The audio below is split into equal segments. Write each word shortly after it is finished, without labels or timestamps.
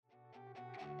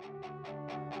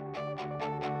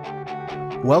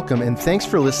Welcome and thanks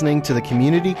for listening to the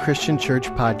Community Christian Church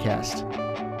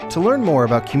podcast. To learn more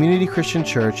about Community Christian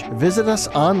Church, visit us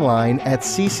online at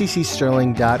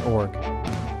cccsterling.org.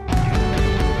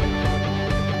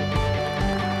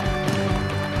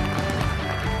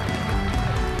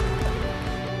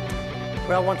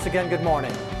 Well, once again, good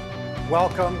morning.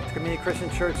 Welcome to Community Christian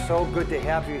Church. So good to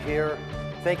have you here.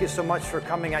 Thank you so much for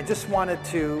coming. I just wanted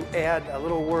to add a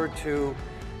little word to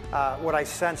what I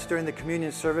sensed during the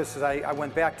communion service as I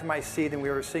went back to my seat and we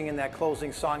were singing that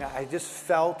closing song. I just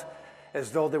felt as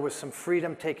though there was some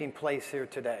freedom taking place here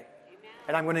today. Amen.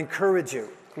 And I'm going to encourage you,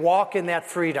 walk in that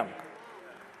freedom.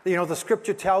 You know, the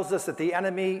scripture tells us that the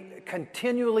enemy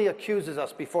continually accuses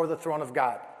us before the throne of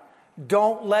God.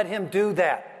 Don't let him do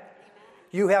that.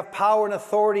 You have power and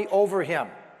authority over him.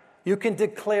 You can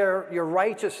declare your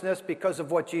righteousness because of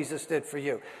what Jesus did for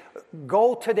you.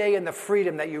 Go today in the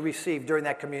freedom that you received during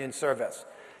that communion service.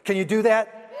 Can you do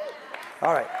that?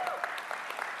 All right.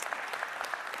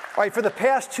 All right, for the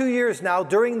past 2 years now,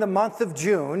 during the month of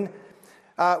June,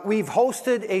 we've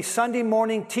hosted a Sunday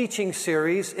morning teaching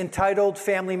series entitled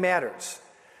Family Matters.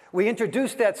 We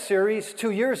introduced that series 2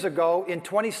 years ago in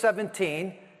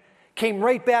 2017, came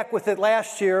right back with it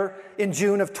last year in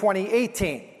June of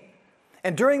 2018.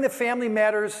 And during the Family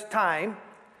Matters time,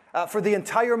 for the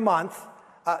entire month,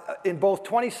 in both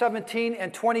 2017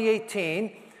 and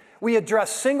 2018, we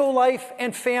addressed single life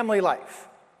and family life.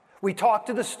 We talked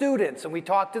to the students and we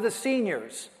talked to the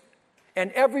seniors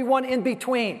and everyone in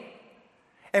between.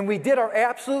 And we did our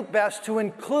absolute best to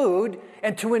include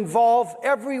and to involve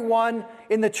everyone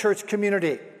in the church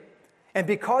community. And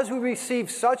because we received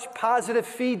such positive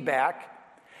feedback,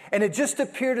 and it just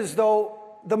appeared as though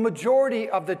the majority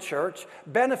of the church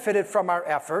benefited from our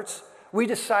efforts, we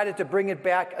decided to bring it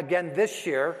back again this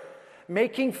year,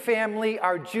 making family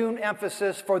our June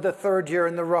emphasis for the third year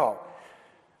in a row.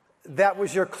 That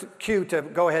was your cue to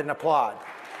go ahead and applaud.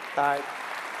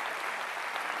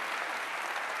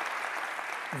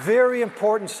 Very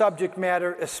important subject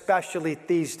matter, especially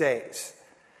these days.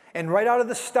 And right out of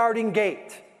the starting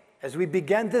gate, as we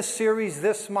begin this series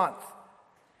this month,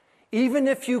 even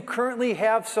if you currently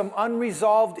have some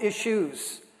unresolved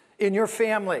issues in your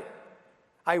family,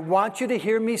 I want you to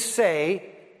hear me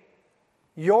say,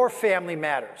 your family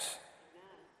matters.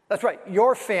 That's right,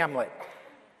 your family.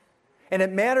 And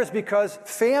it matters because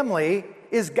family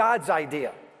is God's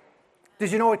idea.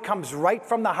 Did you know it comes right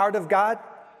from the heart of God?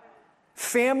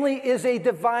 Family is a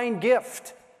divine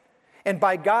gift. And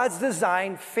by God's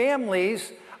design,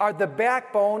 families are the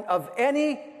backbone of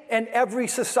any and every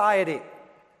society.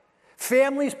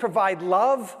 Families provide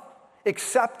love,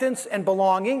 acceptance, and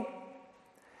belonging.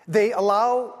 They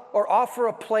allow or offer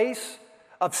a place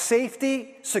of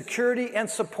safety, security, and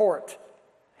support.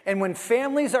 And when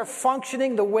families are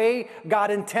functioning the way God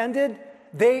intended,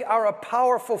 they are a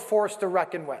powerful force to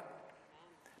reckon with.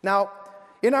 Now,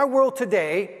 in our world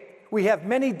today, we have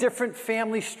many different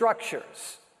family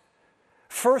structures.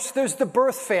 First, there's the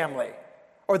birth family,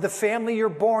 or the family you're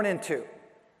born into.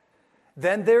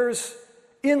 Then there's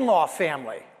in-law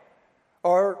family,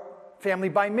 or family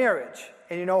by marriage.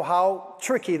 And you know how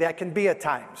tricky that can be at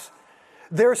times.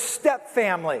 There's step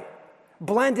family,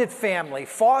 blended family,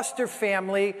 foster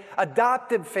family,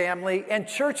 adopted family, and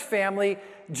church family,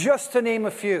 just to name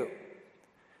a few.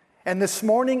 And this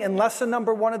morning, in lesson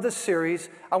number 1 of this series,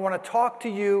 I want to talk to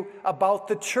you about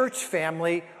the church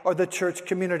family or the church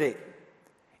community.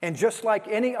 And just like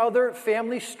any other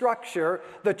family structure,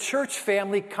 the church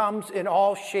family comes in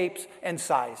all shapes and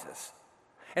sizes.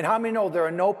 And how many know there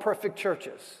are no perfect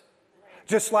churches?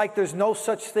 Just like there's no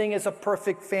such thing as a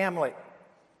perfect family.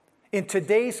 In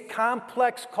today's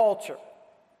complex culture,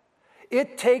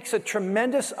 it takes a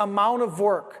tremendous amount of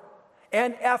work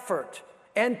and effort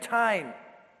and time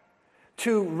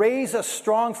to raise a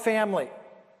strong family.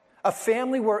 A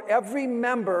family where every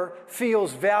member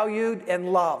feels valued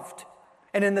and loved.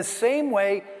 And in the same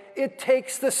way, it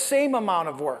takes the same amount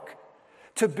of work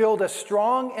to build a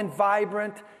strong and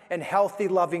vibrant and healthy,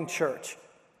 loving church.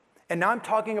 And now I'm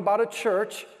talking about a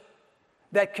church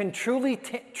that can truly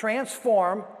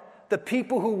transform the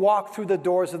people who walk through the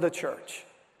doors of the church,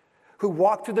 who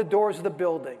walk through the doors of the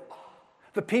building,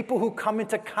 the people who come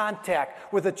into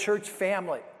contact with a church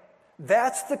family.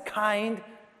 That's the kind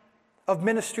of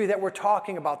ministry that we're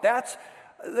talking about. That's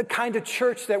the kind of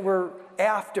church that we're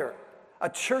after. A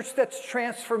church that's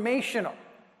transformational.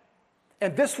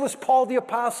 And this was Paul the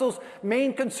Apostle's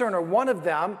main concern, or one of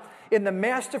them, in the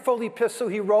masterful epistle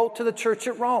he wrote to the church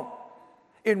at Rome.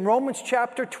 In Romans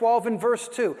chapter 12 and verse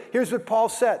 2, here's what Paul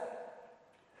said.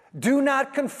 Do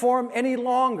not conform any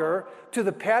longer to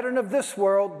the pattern of this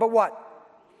world, but what?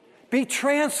 Be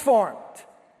transformed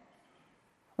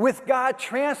With God,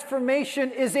 transformation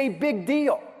is a big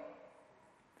deal.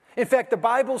 In fact, the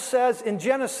Bible says in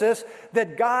Genesis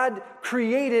that God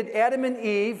created Adam and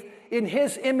Eve in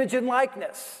his image and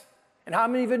likeness. And how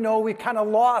many of you know we kind of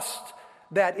lost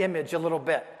that image a little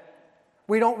bit?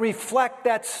 We don't reflect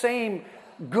that same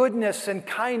goodness and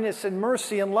kindness and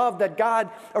mercy and love that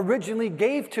God originally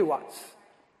gave to us.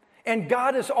 And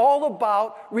God is all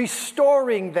about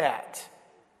restoring that.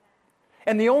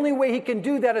 And the only way he can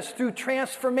do that is through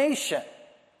transformation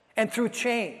and through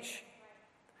change.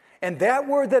 And that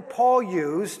word that Paul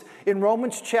used in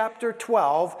Romans chapter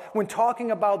 12 when talking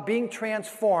about being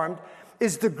transformed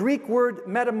is the Greek word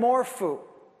metamorpho.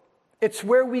 It's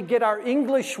where we get our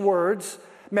English words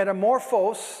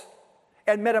metamorphos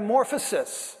and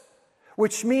metamorphosis,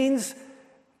 which means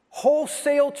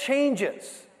wholesale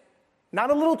changes.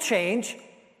 Not a little change,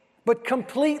 but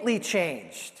completely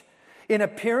changed in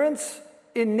appearance,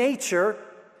 in nature,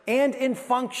 and in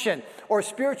function, or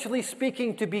spiritually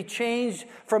speaking, to be changed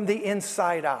from the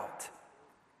inside out.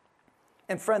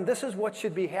 And friend, this is what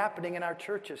should be happening in our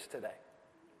churches today.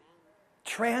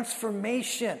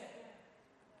 Transformation.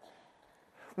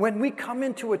 When we come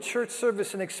into a church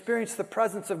service and experience the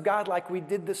presence of God like we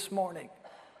did this morning,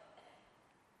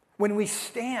 when we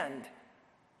stand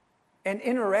and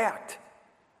interact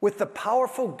with the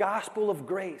powerful gospel of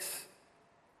grace,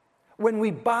 when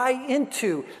we buy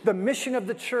into the mission of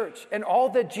the church and all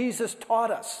that Jesus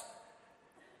taught us,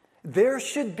 there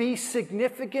should be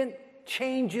significant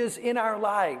changes in our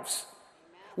lives.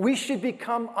 We should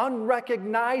become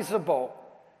unrecognizable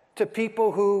to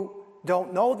people who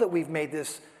don't know that we've made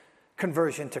this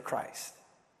conversion to Christ.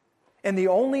 And the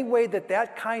only way that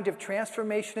that kind of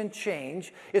transformation and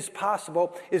change is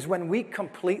possible is when we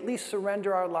completely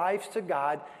surrender our lives to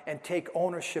God and take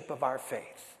ownership of our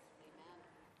faith.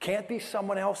 Can't be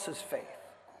someone else's faith.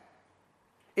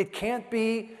 It can't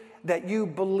be that you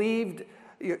believed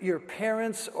your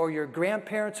parents or your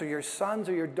grandparents or your sons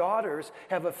or your daughters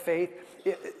have a faith.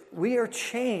 We are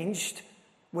changed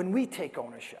when we take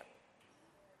ownership.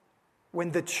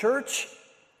 When the church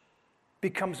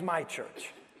becomes my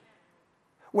church.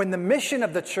 When the mission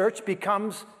of the church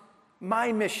becomes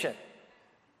my mission.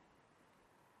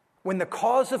 When the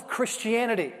cause of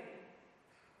Christianity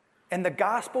and the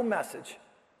gospel message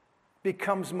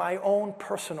becomes my own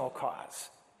personal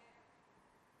cause.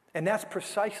 And that's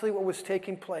precisely what was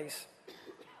taking place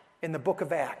in the book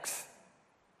of Acts.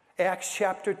 Acts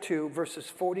chapter 2, verses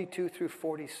 42 through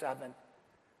 47.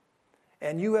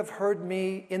 And you have heard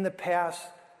me in the past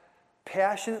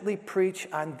passionately preach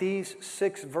on these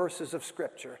 6 verses of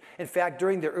Scripture. In fact,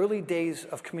 during the early days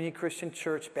of Community Christian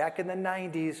Church, back in the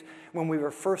 90s, when we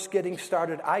were first getting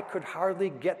started, I could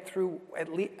hardly get through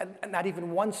at least not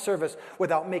even one service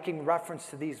without making reference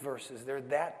to these verses. They're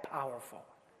that powerful.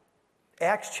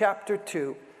 Acts chapter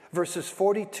 2, verses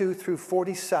 42 through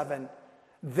 47,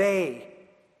 they,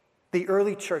 the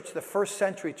early church, the first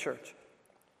century church,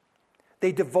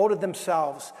 they devoted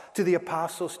themselves to the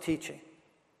apostles' teaching.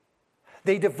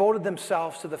 They devoted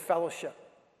themselves to the fellowship.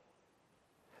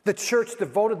 The church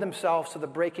devoted themselves to the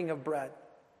breaking of bread.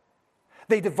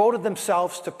 They devoted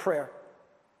themselves to prayer.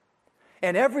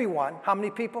 And everyone, how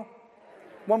many people?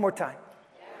 One more time.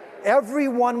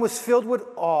 Everyone was filled with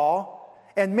awe,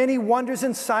 and many wonders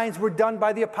and signs were done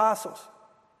by the apostles.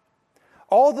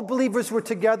 All the believers were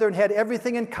together and had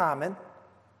everything in common.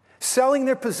 Selling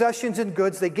their possessions and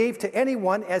goods, they gave to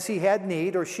anyone as he had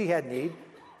need or she had need.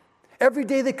 Every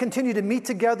day they continued to meet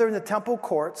together in the temple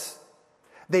courts.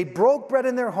 They broke bread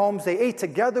in their homes. They ate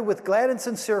together with glad and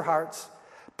sincere hearts,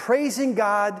 praising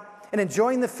God and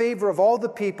enjoying the favor of all the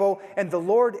people. And the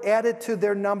Lord added to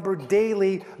their number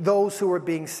daily those who were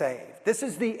being saved. This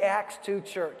is the Acts 2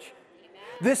 church.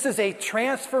 This is a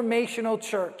transformational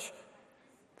church.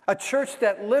 A church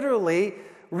that literally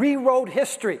rewrote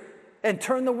history and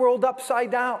turned the world upside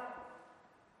down.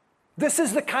 This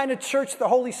is the kind of church the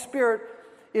Holy Spirit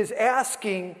is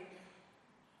asking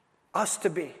us to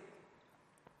be.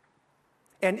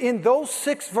 And in those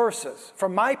 6 verses,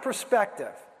 from my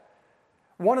perspective,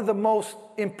 one of the most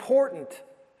important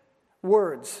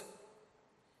words,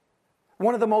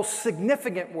 one of the most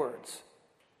significant words,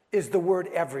 is the word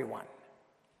everyone.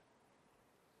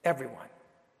 Everyone.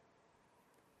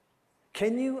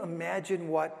 Can you imagine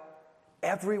what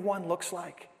everyone looks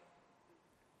like?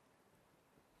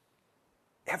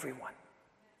 Everyone.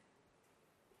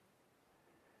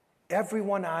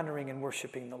 Everyone honoring and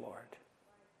worshiping the Lord.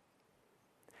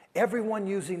 Everyone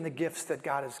using the gifts that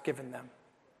God has given them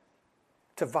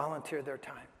to volunteer their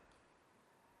time.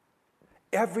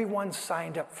 Everyone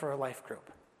signed up for a life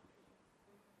group.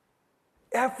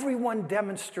 Everyone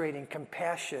demonstrating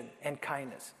compassion and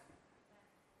kindness.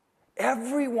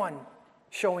 Everyone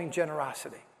showing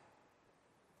generosity.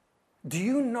 Do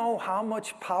you know how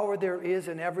much power there is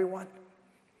in everyone?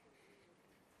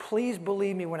 Please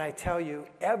believe me when I tell you,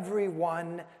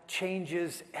 everyone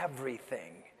changes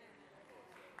everything.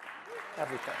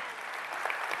 Everything.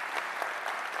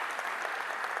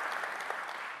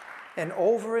 And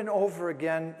over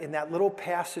again, in that little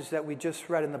passage that we just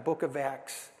read in the book of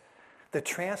Acts, the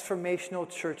transformational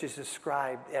church is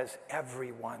described as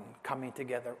everyone coming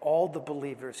together, all the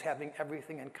believers having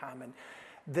everything in common,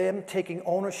 them taking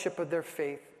ownership of their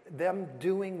faith, them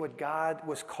doing what God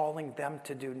was calling them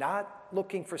to do, not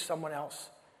looking for someone else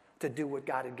to do what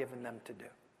God had given them to do.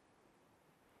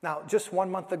 Now, just 1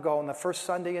 month ago, on the first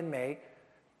Sunday in May,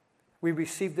 we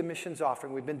received the missions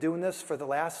offering. We've been doing this for the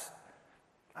last,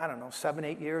 7,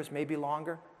 8 years, maybe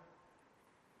longer.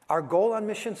 Our goal on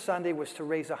Mission Sunday was to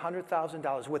raise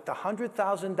 $100,000. With the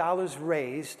 $100,000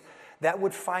 raised, that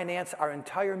would finance our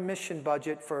entire mission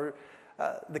budget for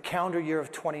the calendar year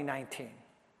of 2019.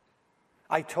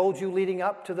 I told you leading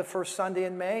up to the first Sunday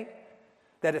in May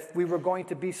that if we were going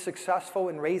to be successful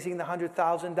in raising the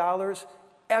 $100,000,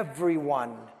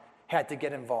 everyone had to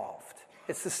get involved.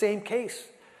 It's the same case.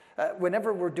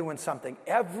 Whenever we're doing something,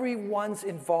 everyone's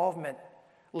involvement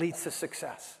leads to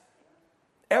success.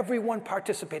 Everyone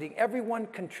participating, everyone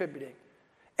contributing,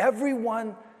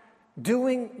 everyone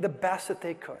doing the best that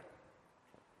they could.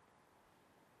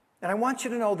 And I want you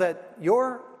to know that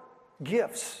your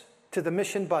gifts to the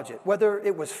mission budget, whether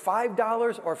it was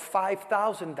 $5 or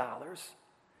 $5,000,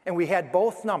 and we had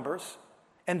both numbers,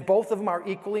 and both of them are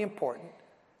equally important,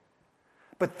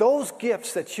 but those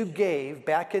gifts that you gave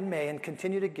back in May and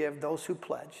continue to give, those who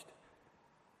pledged,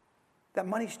 that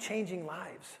money's changing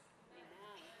lives.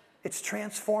 It's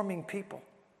transforming people.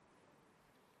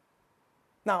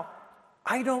 Now,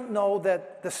 I don't know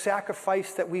that the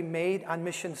sacrifice that we made on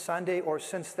Mission Sunday or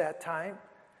since that time,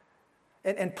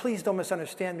 and please don't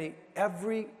misunderstand me,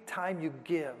 every time you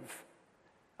give,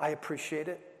 I appreciate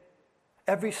it.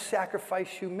 Every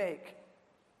sacrifice you make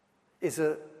is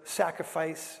a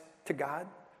sacrifice to God.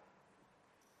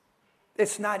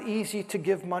 It's not easy to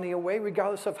give money away,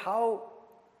 regardless of how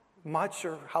much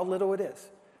or how little it is.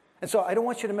 And so I don't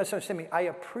want you to misunderstand me. I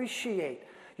appreciate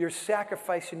your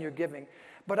sacrifice and your giving,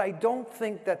 but I don't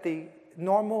think that the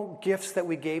normal gifts that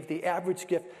we gave, the average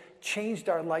gift, changed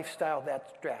our lifestyle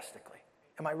that drastically.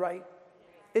 Am I right?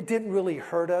 It didn't really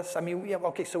hurt us. I mean,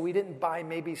 so we didn't buy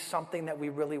maybe something that we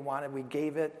really wanted. We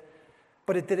gave it.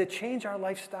 But did it change our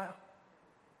lifestyle?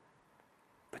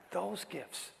 But those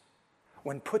gifts,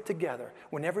 when put together,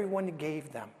 when everyone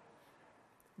gave them,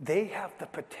 they have the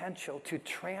potential to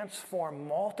transform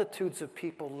multitudes of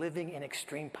people living in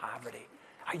extreme poverty.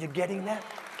 Are you getting that?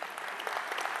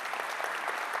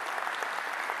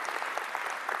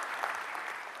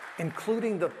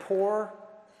 Including the poor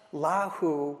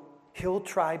Lahu Hill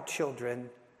tribe children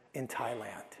in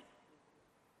Thailand.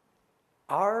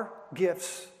 Our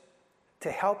gifts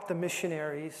to help the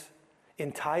missionaries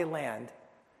in Thailand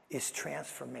is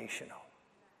transformational.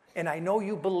 And I know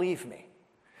you believe me.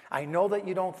 I know that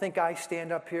you don't think I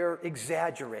stand up here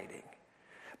exaggerating.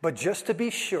 But just to be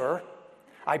sure,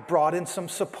 I brought in some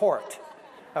support,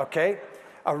 okay?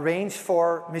 Arranged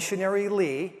for Missionary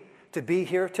Lee to be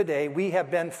here today. We have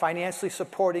been financially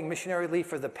supporting Missionary Lee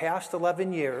for the past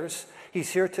 11 years. He's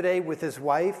here today with his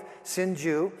wife,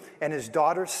 Sinju, and his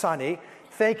daughter, Sunny.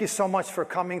 Thank you so much for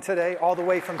coming today, all the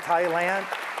way from Thailand.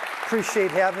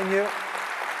 Appreciate having you.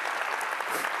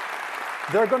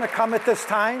 They're going to come at this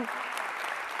time,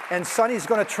 and Sunny's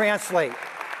going to translate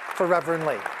for Reverend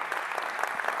Lee.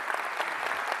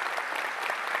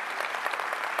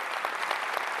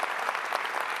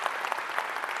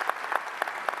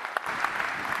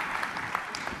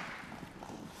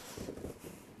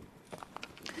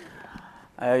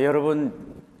 여러분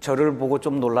저를 보고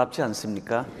좀 놀랍지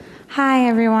않습니까? Hi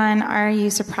everyone, are you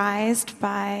surprised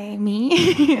by me?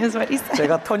 Is what he said.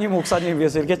 제가 토니 목사님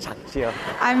비해서 이렇게 작지요.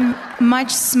 I'm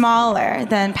much smaller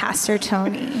than Pastor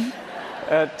Tony.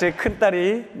 제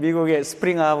큰딸이 미국의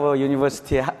스프링 하버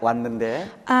유니버시티에 왔는데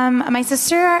My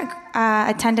sister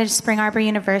attended Spring Arbor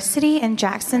University in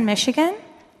Jackson, Michigan.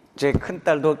 제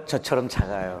큰딸도 저처럼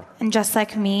작아요. And just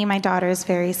like me, my daughter is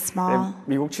very small.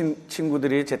 미국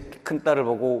친구들이 제 큰딸을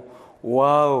보고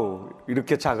와우,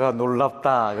 이렇게 작아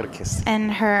놀랍다 그렇게 했어요.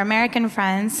 And her American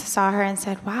friends saw her and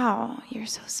said, "Wow, you're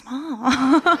so small."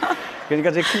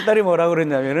 그러니까 제 큰딸이 뭐라고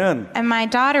그랬냐면은 And my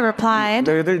daughter replied,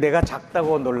 너희들 내가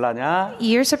작다고 놀라냐?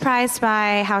 "You're surprised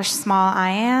by how small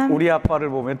I am? 우리 아빠를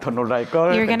보면 더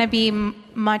놀랄걸. You're going to be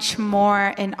much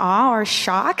more in awe or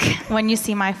shock when you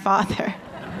see my father."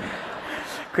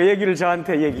 그 얘기를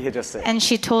저한테 얘기해 줬어요. And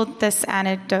she told this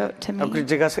anecdote to me. 그래서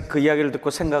제가 그 이야기를 듣고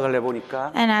생각을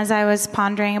해보니까 And as I was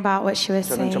pondering about what she was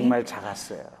저는 saying, 정말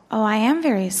작았어요. oh, I am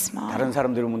very small. 다른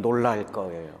사람들이 보면 놀랄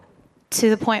거예요. To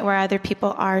the point where other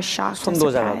people are shocked and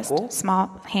손도 surprised. 작았고, Small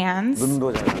hands,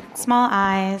 눈도 작았고 small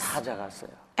eyes. 다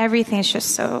작았어요. Everything is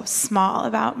just so small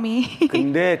about me.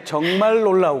 근데 정말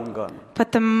놀라운 건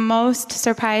But the most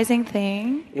surprising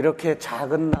thing 이렇게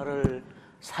작은 나를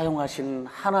사용하신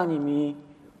하나님이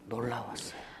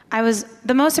놀라웠어요.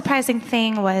 the most surprising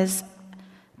thing was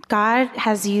God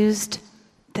has used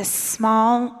this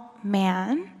small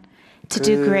man to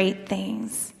do great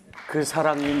things. 그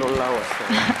사랑이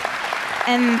놀라웠어요.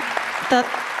 And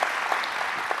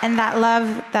that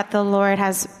love that the Lord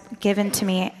has given to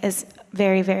me is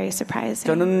very, very surprising.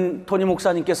 저는 토니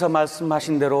목사님께서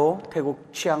말씀하신 대로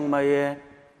태국 치앙마이에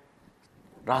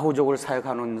라후족을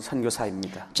사역하는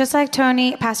선교사입니다. Just like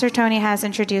Pastor Tony has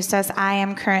introduced us, I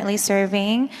am currently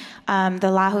serving the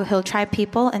Lahu Hill tribe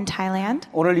people in Thailand.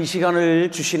 오늘 이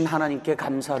시간을 주신 하나님께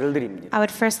감사를 드립니다. I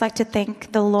would first like to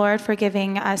thank the Lord for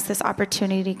giving us this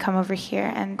opportunity to come over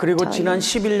here and 그리고 tell 지난 you.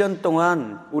 11년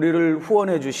동안 우리를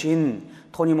후원해 주신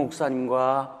토니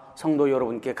목사님과 성도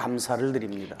여러분께 감사를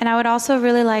드립니다. And I would also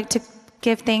really like to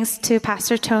give thanks to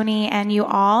Pastor Tony and you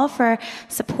all for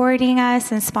supporting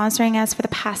us and sponsoring us for the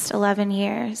past 11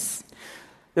 years.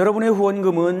 여러분의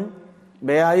후원금은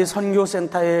매아이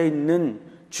선교센터에 있는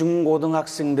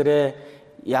중고등학생들의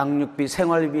양육비,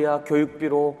 생활비와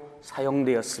교육비로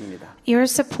사용되었습니다. Your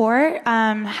support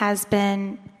has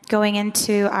been going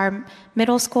into our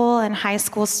middle school and high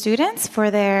school students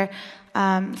for their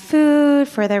food,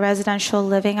 for their residential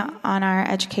living on our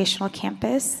educational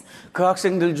campus. 그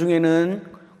학생들 중에는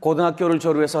고등학교를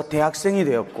졸업해서 대학생이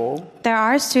되었고 There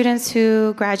are students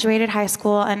who graduated high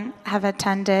school and have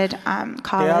attended 대학을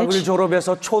college.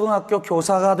 졸업해서 초등학교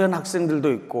교사가 된 학생들도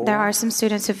있고 There are some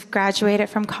students who've graduated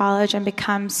from college and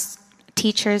become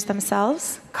teachers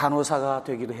themselves. 간호사가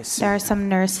되기도 There 했습니다. are some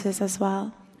nurses as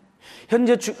well.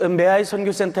 현재 매아이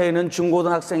선교센터에는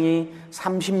중고등학생이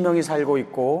 30명이 살고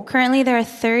있고 Currently, there are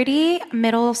 30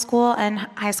 middle school and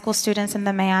high school students in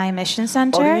the Mai Mission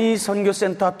Center. 어린이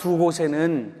선교센터 두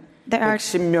곳에는 There are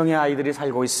 110명의 아이들이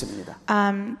살고 있습니다.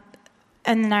 And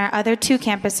in our other two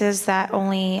campuses that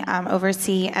only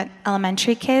oversee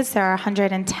elementary kids, there are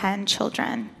 110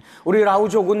 children. 우리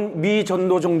라우족은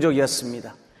미전도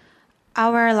종족이었습니다.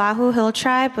 Our Lahu Hill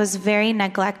tribe was very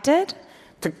neglected.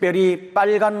 특별히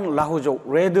빨간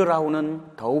라후족, 레드 라후는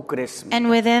더욱 그랬습니다. And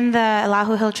within the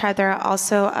Lahu Hill tribe, there are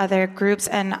also other groups,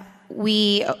 and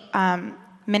we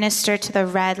minister to the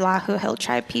red Lahu Hill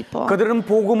tribe people. 그들은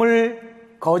복음을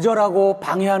거절하고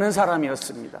방해하는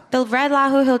사람이었습니다. The red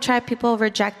Lahu Hill tribe people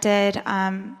rejected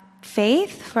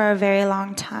faith for a very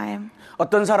long time.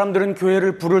 어떤 사람들은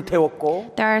교회를 불을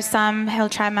태웠고 There are some Hill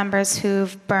tribe members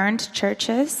who've burned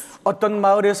churches. 어떤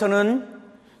마을에서는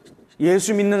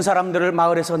예수 믿는 사람들을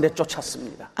마을에서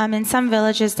내쫓았습니다. In some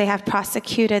villages, they have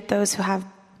prosecuted those who have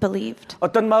believed.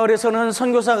 어떤 마을에서는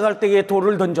선교사가 갈 때에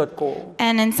돌을 던졌고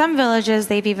And in some villages,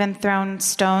 they've even thrown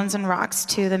stones and rocks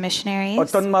to the missionaries.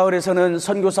 어떤 마을에서는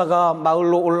선교사가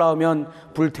마을로 올라오면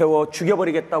불태워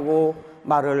죽여버리겠다고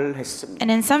말을 했습니다.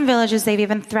 And in some villages, they've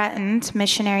even threatened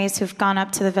missionaries who've gone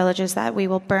up to the villages that we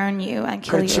will burn you and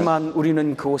kill you. 그렇지만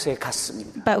우리는 그곳에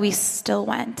갔습니다. But we still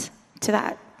went to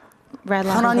that red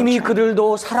Lahu 하나님이 Hill tribe.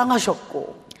 그들도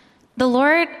사랑하셨고 The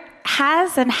Lord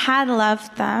has and had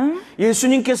loved them.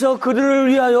 예수님께서 그들을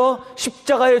위하여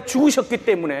십자가에 죽으셨기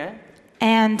때문에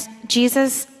And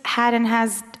Jesus had and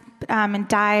has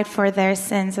died for their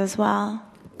sins as well.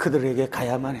 그들에게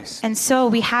가야만 했습니다. And so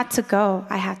we had to go.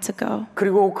 I had to go.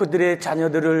 그리고 그들의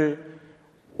자녀들을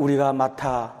우리가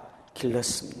맡아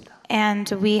길렀습니다.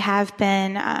 And we have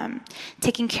been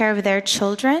taking care of their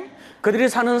children. 그들이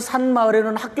사는 산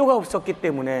마을에는 학교가 없었기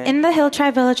때문에 In the hill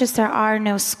tribe villages, there are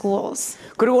no schools.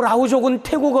 그리고 라후족은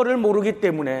태국어를 모르기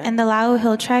때문에 And the Lahu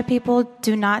Hill tribe people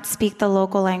do not speak the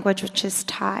local language, which is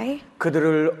Thai.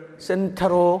 그들을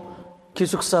센터로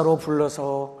기숙사로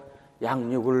불러서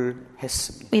양육을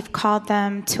했습니다. We've called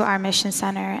them to our mission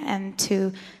center and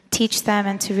to teach them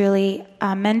and to really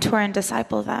mentor and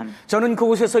disciple them. 저는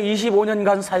그곳에서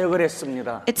 25년간 사역을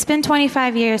했습니다. It's been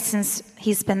 25 years since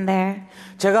he's been there.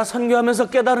 제가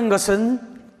선교하면서 깨달은 것은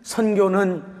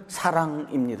선교는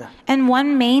사랑입니다. And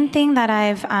one main thing that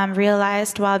I've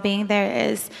realized while being there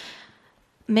is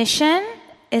mission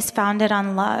is founded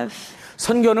on love.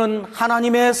 선교는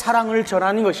하나님의 사랑을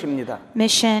전하는 것입니다.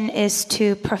 Mission is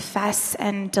to profess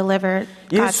and deliver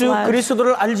God's 예수 love.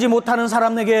 그리스도를 알지 못하는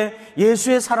사람에게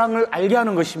예수의 사랑을 알게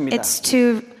하는 것입니다. It's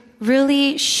to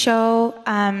really show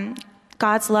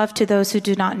God's love to those who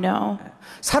do not know.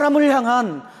 사람을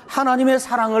향한 하나님의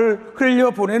사랑을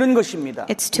흘려보내는 것입니다.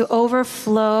 It's to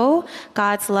overflow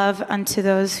God's love unto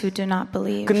those who do not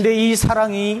believe. 근데 이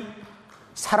사랑이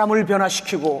사람을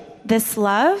변화시키고 This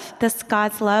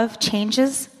God's love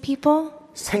changes people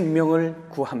생명을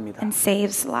구합니다. and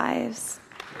saves lives.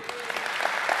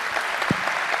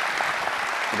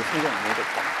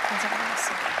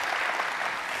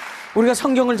 우리가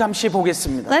성경을 잠시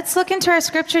보겠습니다. Let's look into our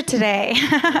scripture today.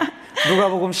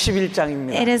 누가복음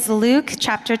 11장입니다. It is Luke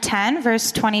chapter 10,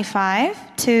 verse 25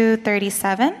 to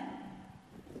 37.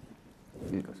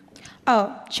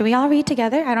 Oh, should we all read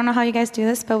together? I don't know how you guys do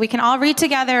this, but we can all read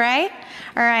together, right?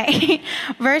 All right.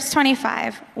 Verse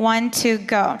 25, 1, 2,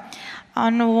 go.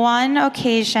 On one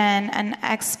occasion, an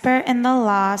expert in the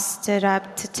law stood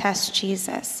up to test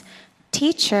Jesus.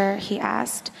 Teacher, he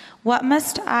asked, what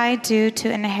must I do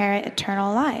to inherit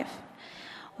eternal life?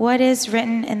 What is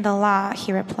written in the law?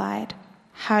 He replied.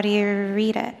 How do you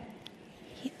read it?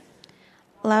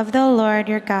 Love the Lord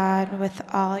your God with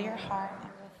all your heart and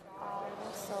with all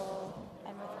your soul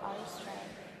and with all your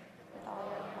strength, with all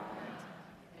your mind,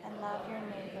 and love your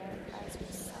neighbor as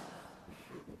yourself.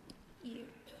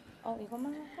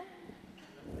 이것만 할까?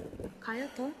 가요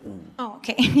더? Oh,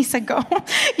 okay. He said go.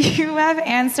 You have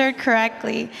answered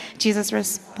correctly, Jesus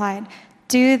replied.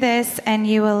 Do this and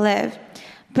you will live.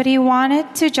 But he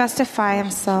wanted to justify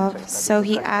himself, so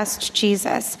he asked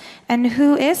Jesus, and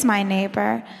who is my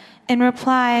neighbor? In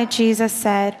reply, Jesus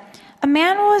said, a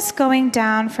man was going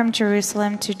down from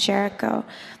Jerusalem to Jericho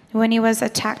when he was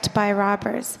attacked by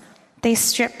robbers. They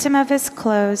stripped him of his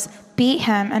clothes, beat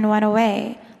him, and went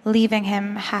away, leaving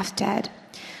him half dead.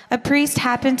 A priest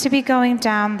happened to be going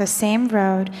down the same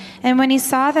road, and when he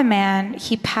saw the man,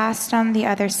 he passed on the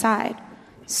other side.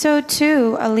 So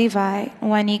too a Levite,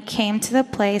 when he came to the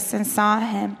place and saw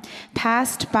him,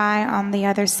 passed by on the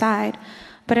other side.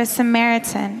 But a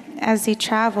Samaritan, as he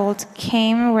traveled,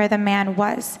 came where the man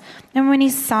was. And when he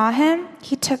saw him,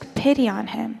 he took pity on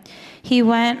him. He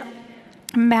went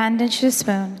and bandaged his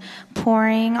wound,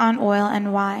 pouring on oil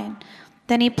and wine.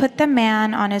 Then he put the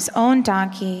man on his own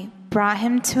donkey, brought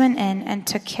him to an inn, and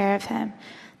took care of him.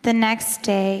 The next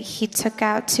day he took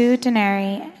out 2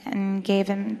 denarii and gave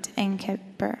him to the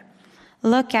innkeeper.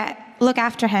 Look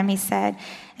after him, he said,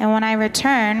 and when I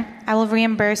return, I will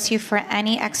reimburse you for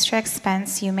any extra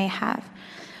expense you may have.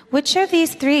 Which of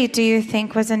these 3 do you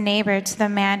think was a neighbor to the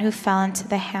man who fell into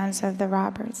the hands of the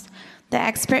robbers? The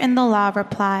expert in the law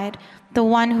replied, the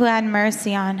one who had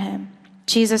mercy on him.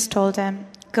 Jesus told him,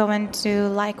 go and do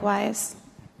likewise.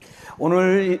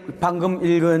 오늘 방금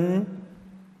읽은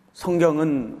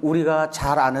성경은 우리가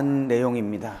잘 아는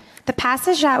내용입니다. The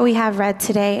passage that we have read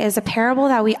today is a parable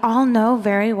that we all know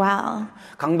very well.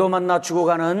 강도 만나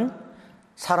죽어가는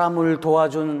사람을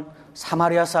도와준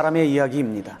사마리아 사람의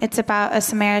이야기입니다. It's about a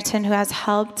Samaritan who has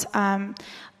helped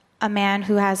a man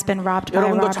who has been robbed by a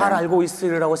여러분도 잘 robber. 알고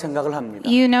있으리라고 생각을 합니다.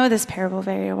 You know this parable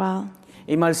very well.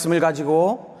 이 말씀을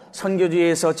가지고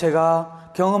선교지에서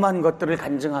제가 경험한 것들을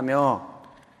간증하며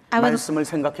말씀을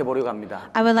생각해 보려고 합니다.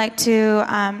 I would like to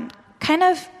kind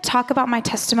of talk about my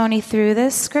testimony through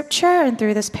this scripture and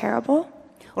through this parable.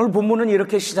 오늘 본문은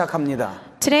이렇게 시작합니다.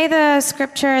 Today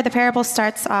the parable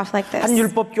starts off like 한 this.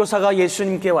 율법 교사가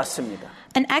예수님께 왔습니다.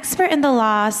 An expert in the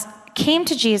laws came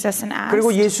to Jesus and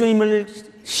그리고 asked, 예수님을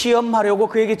시험하려고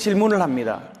그에게 질문을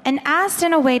합니다. and asked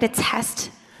in a way to test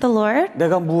the Lord,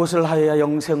 내가 무엇을 하여야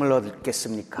영생을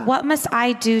얻겠습니까? what must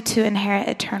I do to inherit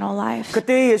eternal life?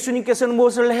 그때 예수님께서는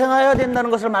무엇을 행해야 된다는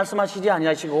것을 말씀하시지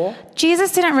아니하시고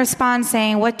Jesus didn't respond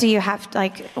saying, what do you have,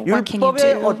 like, what can you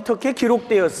율법에 do? 어떻게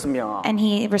기록되었으며 And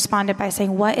he responded by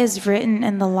saying, what is written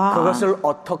in the law? 그것을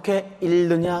어떻게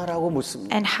읽느냐라고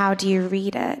묻습니다. And how do you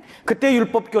read it? 그때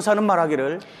율법 교사는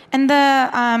말하기를 And the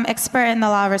expert in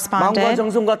the law 마음과 responded,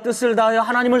 정성과 뜻을 다하여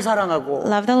하나님을 사랑하고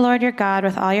love the Lord your God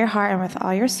with all your heart and with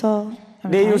all your soul.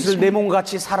 And, 내 with all your 이웃을 내 strength,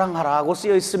 몸같이 사랑하라고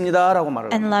쓰여 있습니다라고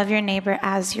말을 and 합니다. love your neighbor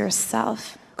as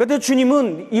yourself. 그때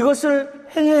주님은 이것을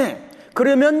행해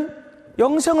그러면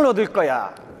영생을 얻을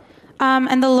거야.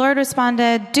 And the Lord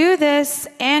responded, do this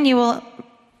and you will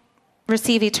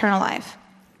receive eternal life.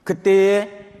 그때의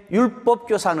율법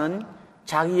교사는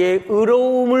자기의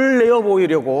의로움을 내어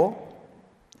보이려고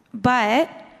But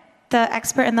the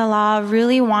expert in the law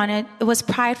really was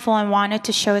prideful and wanted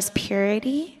to show his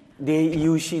purity 내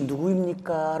이웃이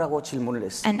누구입니까? 라고 질문을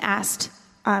했습니다. and asked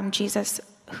Jesus,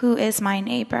 who is my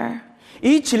neighbor?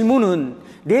 이 질문은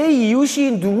내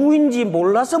이웃이 누구인지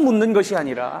몰라서 묻는 것이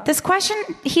아니라 This question,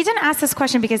 he didn't ask this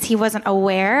question because he wasn't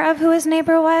aware of who his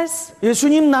neighbor was.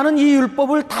 예수님 나는 이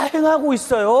율법을 다 행하고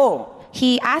있어요.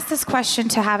 He asked this question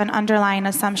to have an underlying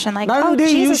assumption like, 나는 oh, 내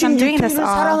Jesus, 이웃인 I'm doing this 이웃을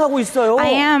all. 사랑하고 있어요. I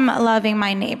am loving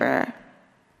my neighbor.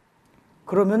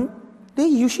 그러면 내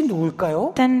이웃이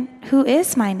누굴까요? Then who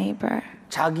is my neighbor?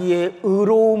 자기의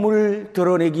의로움을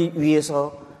드러내기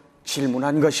위해서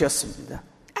질문한 것이었습니다.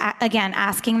 Again,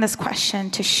 asking this question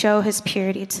to show his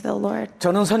purity to the Lord.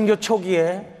 저는 선교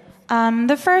초기에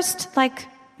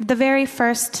The very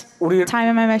first 우리 time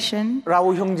in my mission,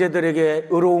 라오 형제들에게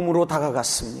의로움으로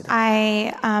다가갔습니다.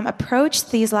 I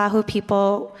approached these Lahu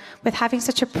people with having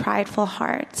such a prideful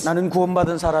heart. 나는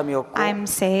구원받은 사람이었고 I'm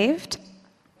saved.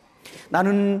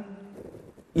 나는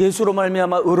예수로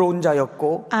말미암아 의로운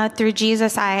자였고 Through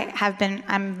Jesus,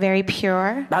 I'm very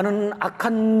pure. 나는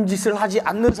악한 짓을 하지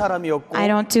않는 사람이었고 I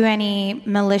don't do any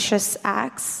malicious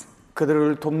acts.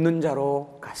 그들을 돕는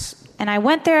자로 갔습니다. And I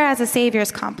went there as a savior's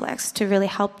complex to really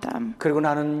help them. 그리고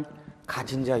나는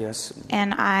가진 자였습니다.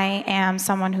 And I am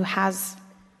someone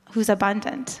who's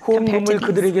abundant compared to 후원금을 these.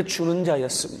 그들에게 주는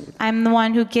자였습니다. I'm the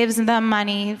one who gives them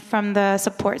money from the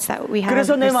supports that we have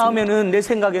그래서 내 received. 마음에는 내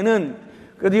생각에는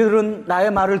그들은 나의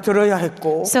말을 들어야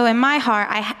했고 So in my heart,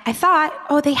 I thought,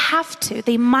 oh, they have to.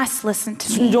 They must listen to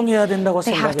me. 순종해야 된다고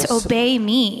They have to 생각했습니다. obey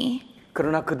me.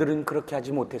 그러나 그들은 그렇게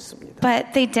하지 못했습니다.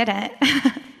 But they didn't.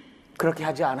 그렇게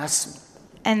하지 않았습니다.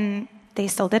 And they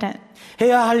still didn't.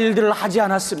 해야 할 일들을 하지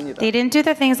않았습니다. They didn't do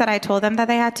the things that I told them that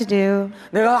they had to do.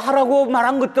 내가 하라고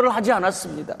말한 것들을 하지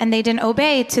않았습니다. And they didn't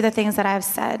obey to the things that I've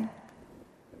said.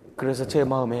 그래서 제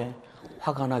마음에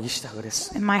화가 나기 시작을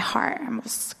했습니다. In my heart, I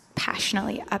was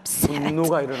passionately upset.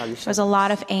 분노가 일어나기 There was a 시작했습니다.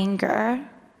 lot of anger.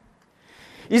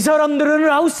 이 사람들은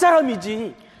아웃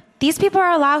사람이지 These people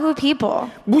are Lahu people.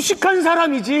 무식한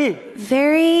사람이지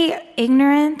Very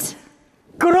ignorant.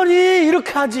 그러니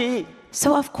이렇게 하지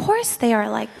So of course they are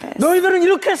like this. 너희들은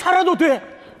이렇게 살아도 돼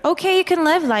Okay, you can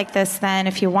live like this then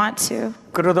if you want to.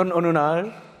 그러던 어느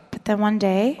날 But then one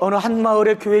day, 어느 한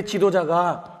마을의 교회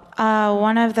지도자가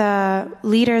one of the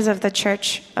leaders of the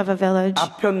church of a village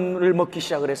아편을 먹기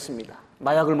시작을 했습니다.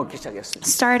 마약을 먹기 시작했습니다.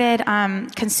 started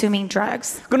consuming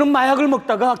drugs. 그는 마약을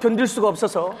먹다가 견딜 수가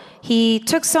없어서 He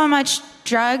took so much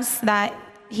drugs that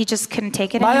he just couldn't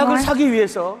take it 마약을 anymore. 사기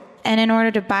위해서 And in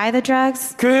order to buy the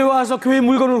drugs, 교회에 와서 교회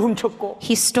물건을 훔쳤고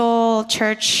he stole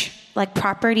church like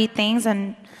property things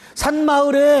and 산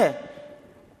마을에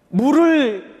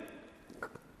물을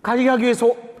가져가기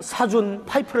위해서 사준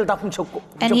파이프를 다 훔쳤고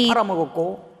And he-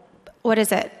 팔아먹었고 what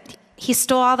is it? He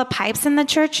stole all the pipes in the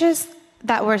churches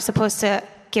that were supposed to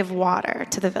give water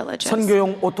to the villages.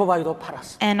 선교용 오토바이도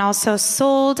팔았어. And also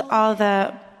sold all the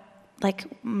like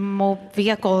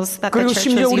vehicles that the 그리고 church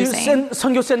심지어 was 우리 using.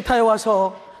 선교센터에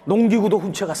와서 농기구도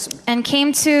훔쳐갔습니다. And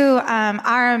came to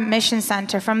our mission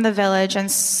center from the village and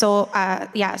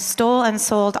stole and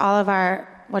sold all of our,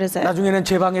 what is it? 나중에는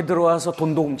제 방에 들어와서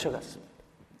돈도 훔쳐갔습니다.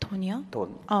 돈이요?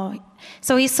 돈. Oh,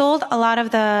 so he sold a lot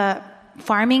of the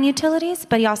farming utilities,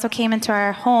 but he also came into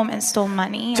our home and stole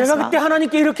money as 제가 well. 그때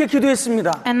하나님께 이렇게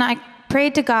기도했습니다. And I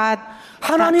prayed to God that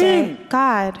하나님, day,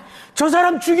 God, 저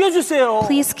사람 죽여주세요.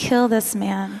 please kill this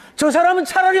man. 저 사람은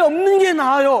차라리 없는 게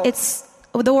나아요.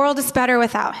 The world is better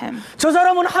without him. 저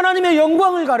사람은 하나님의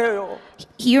영광을 가려요.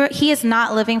 He is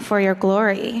not living for your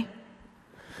glory.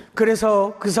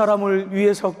 그래서 그 사람을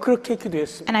위해서 그렇게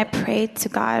기도했습니다. And I prayed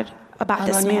to God about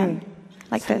this 하나님, man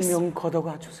like this. 생명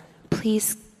걷어가 주세요.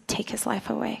 Please take his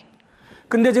life away.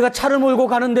 근데 제가 차를 몰고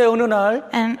가는데 어느 날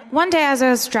And one day as I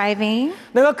was driving,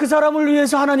 내가 그 사람을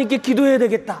위해서 하나님께 기도해야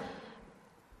되겠다.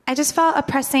 I just felt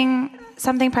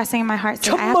something pressing in my heart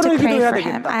saying, I have to 천번을 pray 기도해야 for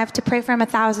him. 되겠다. I have to pray for him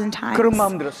 1,000 times. 그런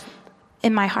마음 들었습니다.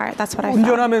 In my heart, that's what I felt.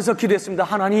 운전하면서 기도했습니다.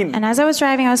 하나님, And as I was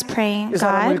driving, I was praying, 이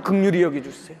사람을 God, 긍휼히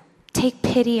여겨주세요. take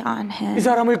pity on 이 him.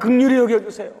 사람을 긍휼히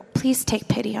여겨주세요. Please take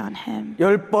pity on him.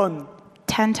 10번,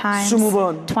 10 times,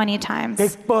 20번, 20 times,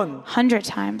 100번, 100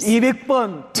 times,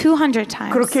 200번 200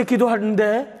 times. 그렇게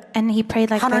기도하는데 And he prayed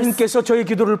like this. 하나님께서 저의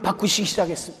기도를 바꾸시기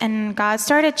시작했습니다. And God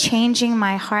started changing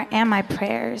my heart and my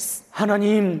prayers.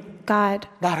 하나님, God,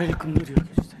 나를 긍휼히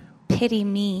여겨주세요. pity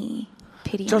me.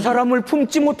 Pity 저 me. 사람을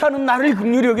품지 못하는 나를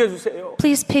긍휼히 여겨주세요.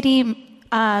 Please pity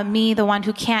me, the one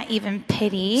who can't even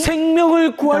pity.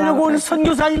 생명을 구하려고 온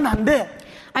선교사인 난데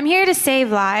I'm here to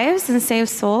save lives and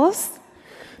save souls.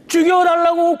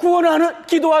 죽여달라고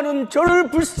기도하는 저를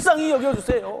불쌍히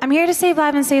여겨주세요. I'm here to save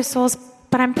lives and save souls,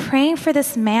 but I'm praying for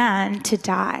this man to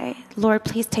die. Lord,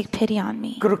 please take pity on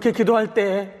me. 그렇게 기도할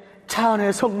때 차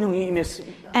안에 성령이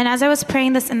임했습니다. And as I was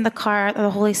praying this in the car, the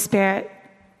Holy Spirit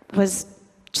was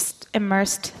just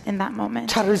immersed in that moment.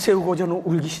 차를 세우고 저는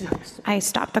울기 시작했습니다. I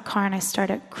stopped the car and I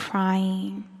started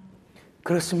crying.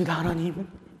 그렇습니다, 하나님.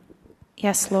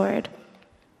 Yes, Lord.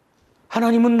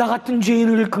 하나님은 나 같은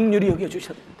죄인을 긍휼히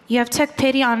여겨주셨는데 You have took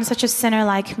pity on such a sinner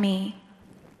like me.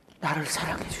 나를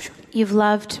사랑해 주셨는데, You've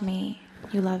loved me.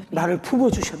 You love me. 나를 품어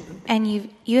주셨는데, And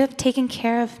you have taken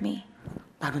care of me.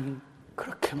 나는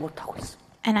그렇게 못하고 있어.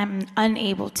 And I'm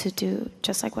unable to do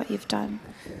just like what you've done.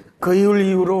 그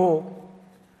이후로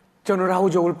저는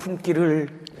라우족을 품기를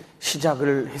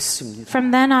시작을 했습니다.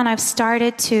 From then on, I've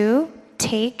started to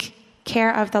take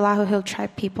care of the Lahu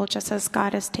tribe people just as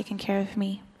God has taken care of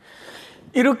me.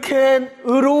 이렇게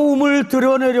의로움을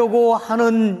드러내려고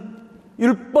하는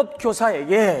율법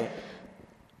교사에게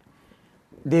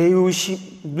내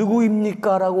이웃이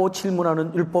누구입니까? 라고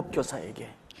질문하는 율법 교사에게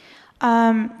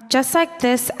Just like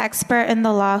this expert in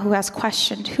the law who has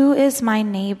questioned, who is my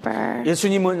neighbor?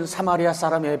 예수님은 사마리아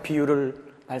사람의 비유를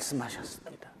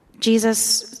말씀하셨습니다.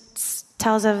 Jesus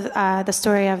tells of the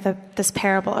story of this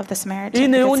parable of the Samaritan. 이 the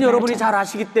Good 내용은 여러분이 Samaritan. 잘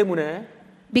아시기 때문에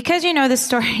Because you know the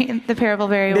story, the parable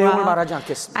very 내용을 well, 말하지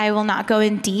않겠습니다. I will not go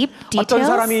in deep 어떤 details.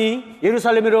 사람이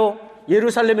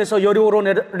예루살렘에서 여리고로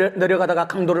내려가다가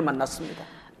강도를 만났습니다.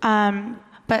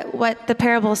 But what the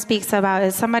parable speaks about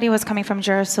is somebody was coming from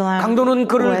Jerusalem 강도는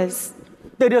그를 was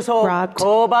때려서 robbed.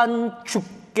 거반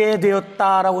죽게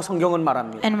되었다라고 성경은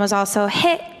말합니다. and was also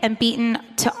hit and beaten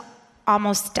to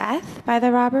almost death by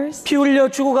the robbers. 피 흘려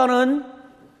죽어가는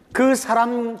그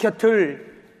사람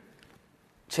곁을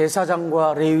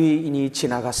제사장과 레위인이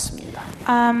지나갔습니다.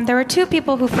 There were two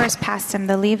people who first passed him,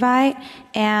 the Levite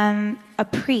and a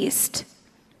priest,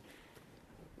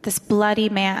 this bloody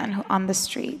man on the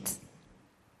street.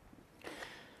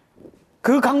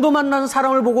 그 강도 만난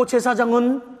사람을 보고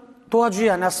제사장은 도와주지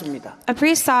않았습니다. A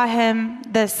priest saw him,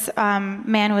 this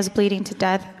man was bleeding to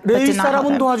death, but 레위 did not help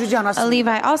사람은 him. 도와주지 A 않았습니다.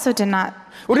 Levite also did not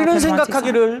help 우리는 him once he saw him.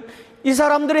 생각하기를 이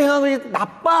사람들의 행함이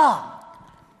나빠.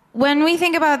 When we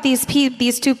think about these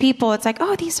two people, it's like,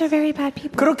 oh, these are very bad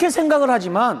people. 그렇게 생각을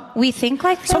하지만 We think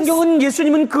like this. 성경은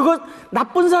예수님은 그것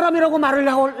나쁜 사람이라고 말을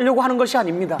하려고 하는 것이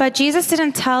아닙니다. But Jesus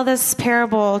didn't tell this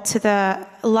parable to the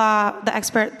law, the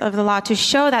expert of the law, to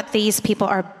show that these people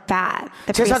are bad.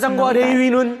 The priest and the 제사장과 Levite.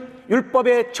 레위인은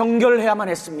율법에 정결해야만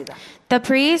했습니다. The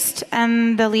priest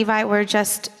and the Levite were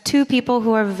just two people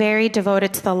who were very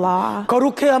devoted to the law.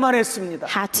 거룩해야만 했습니다.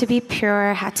 Had to be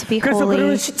pure, had to be 그래서 그들은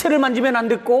holy, 시체를 만지면 안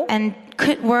됐고 and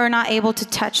were not able to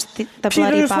touch the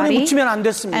bloody 피를 손에 body, 묻히면 안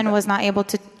됐습니다. and was not able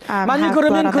to 만일 have blood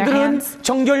그러면 on their 그들은 hands.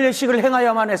 정결 예식을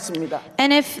행하여야만 했습니다.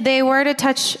 And if they were to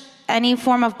touch any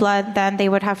form of blood, then they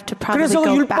would have to probably 그래서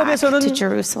go back 율법에서는 to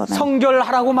Jerusalem.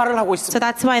 성결하라고 말을 하고 So 있습니다.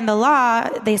 that's why in the law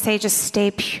they say just stay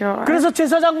pure. 그래서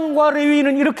제사장과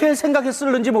레위인은 이렇게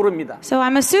생각했을는지 모릅니다. So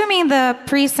I'm assuming the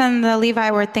priest and the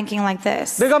Levite were thinking like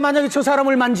this. 내가 만약에 저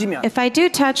사람을 만지면, If I do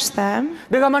touch them,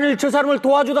 내가 만일 저 사람을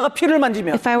도와주다가 피를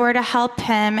만지면 if I were to help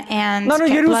him and 나는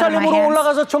get blood on my 예루살렘으로 hands,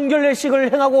 올라가서 정결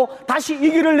예식을 행하고 다시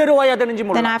이 길을 내려와야 되는지 then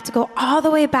몰라. I have to go all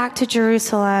the way back to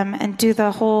Jerusalem and do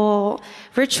the whole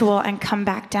ritual and come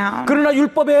back down. 그러나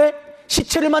율법에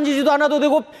시체를 만지지도 않아도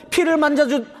되고 피를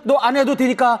만져도 안 해도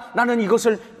되니까 나는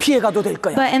이것을 피해가도 될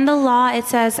거야. But in the law it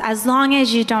says as long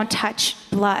as you don't touch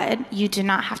blood, you do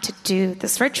not have to do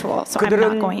this ritual. So I'm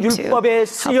not 그들은 going to 율법에 help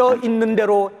쓰여 them. 있는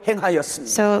대로 행하였습니다.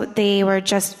 So they were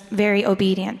just very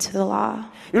obedient to the law.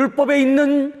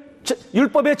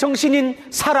 율법의 정신인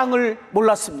사랑을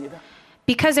몰랐습니다.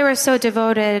 Because they were so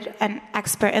devoted and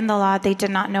expert in the law, they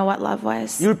did not know what love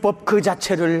was. 율법 그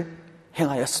자체를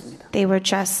행하였습니다. They were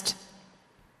just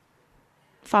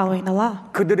following the law.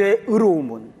 그들의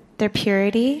의로움은 Their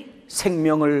purity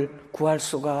생명을 구할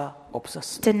수가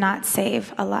없었습니다. did not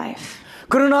save a life.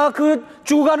 그러나 그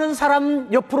죽어가는 사람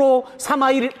옆으로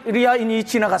사마리아인이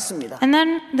지나갔습니다. And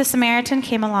then the Samaritan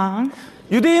came along.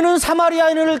 유대인은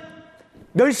사마리아인을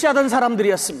멸시하던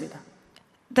사람들이었습니다.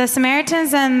 The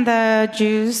Samaritans and the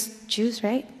Jews,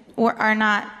 right? Are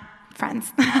not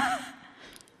friends.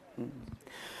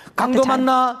 강도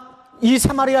만나 이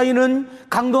사마리아인은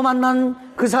강도 만난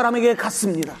그 사람에게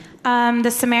갔습니다. The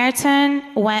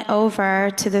Samaritan went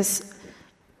over to this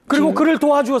그리고 그를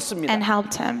도와주었습니다. and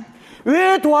helped him.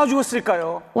 왜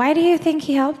도와주었을까요? Why do you think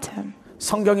he helped him?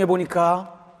 성경에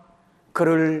보니까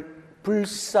그를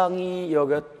불쌍히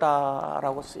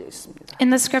여겼다라고 쓰여 있습니다. In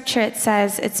the scripture it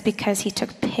says it's because he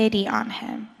took pity on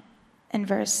him in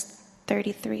verse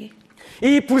 33.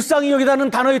 이 불쌍히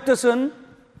여기다는 단어의 뜻은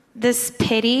This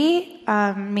pity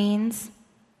means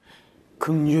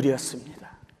긍휼이었습니다.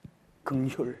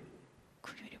 긍휼.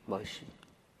 무엇이?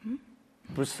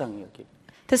 불쌍히 여기.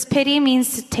 This pity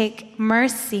means to take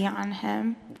mercy on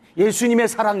him. 예수님의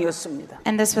사랑이었습니다.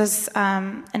 And this was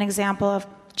an example of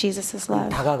Jesus' love.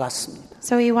 다가갔습니다.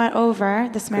 So he went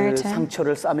over the 그 Samaritan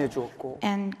상처를 싸매 주었고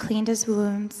and cleaned his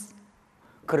wounds,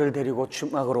 그를 데리고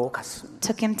주막으로 갔습니다.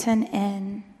 took him to an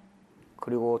inn.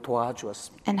 그리고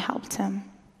도와주었습니다. and helped him.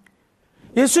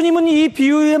 예수님은 이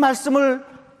비유의 말씀을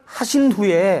하신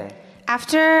후에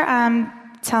After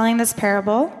telling this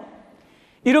parable,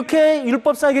 이렇게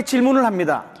율법사에게 질문을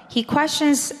합니다. he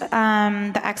questions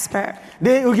the expert.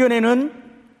 내 의견에는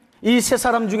이 세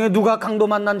사람 중에 누가 강도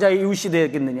만난 자의 이웃이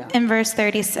되겠느냐? In verse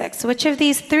 36, which of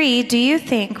these three do you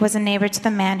think was a neighbor to the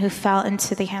man who fell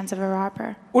into the hands of a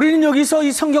robber? 우리는 여기서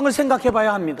이 성경을 생각해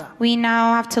봐야 합니다. We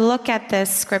now have to look at this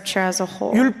scripture as a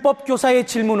whole. 율법 교사의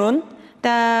질문은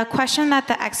The question that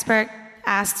the expert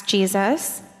asked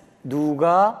Jesus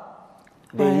누가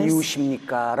내 was-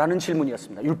 이웃입니까? 라는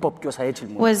질문이었습니다. 율법 교사의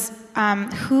질문. was,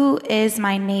 who is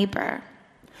my neighbor?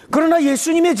 그러나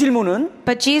예수님의 질문은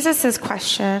But Jesus'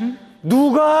 question,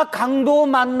 누가 강도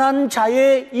만난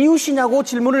자의 이웃이냐고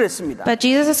질문을 했습니다. but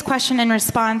Jesus' question in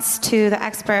response to the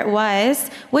expert was,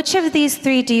 which of these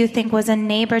three do you think was a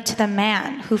neighbor to the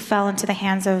man who fell into the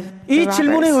hands of the 이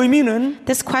질문의 robbers? 의미는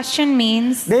This question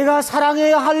means, 내가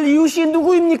사랑해야 할 이웃이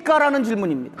누구입니까? 라는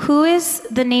질문입니다. who is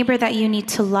the neighbor that you need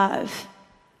to love?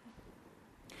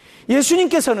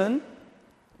 예수님께서는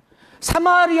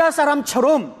사마리아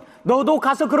사람처럼 너도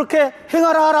가서 그렇게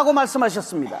행하라 라고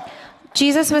말씀하셨습니다.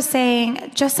 Jesus was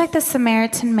saying, just like the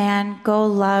Samaritan man, go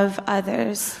love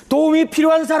others. 도움이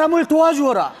필요한 사람을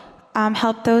도와주어라.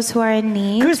 Help those who are in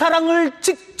need. 그 사랑을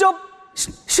직접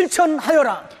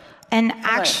실천하여라. And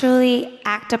actually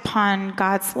act upon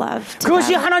God's love to 그것이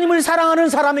them. 하나님을 사랑하는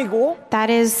사람이고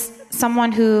That is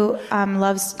someone who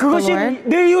loves the 그것이 Lord.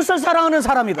 내 이웃을 사랑하는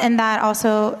사람이다. And that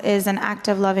also is an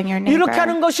act of loving your neighbor. 이렇게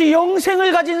하는 것이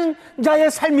영생을 가진 자의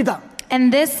삶이다.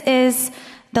 And this is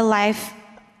the life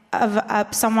of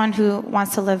someone who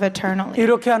wants to live eternally.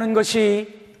 이렇게 하는 것이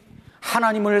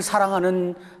하나님을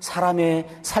사랑하는 사람의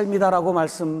삶이다라고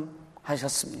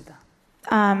말씀하셨습니다.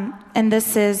 And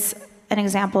this is an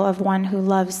example of one who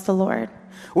loves the Lord.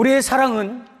 우리의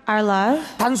사랑은 Our love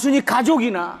단순히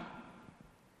가족이나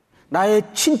나의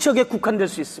친척에 국한될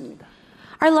수 있습니다.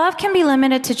 Our love can be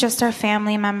limited to just our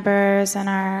family members and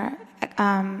our,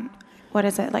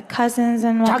 like cousins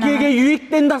and whatnot. 자기에게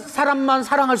유익된 사람만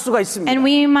사랑할 수가 있습니다. And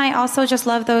we might also just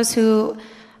love those who,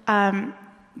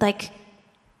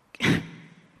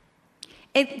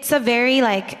 it's a very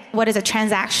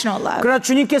transactional love. 그러나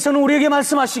주님께서는 우리에게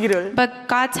말씀하시기를 But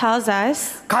God tells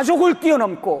us 가족을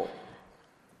뛰어넘고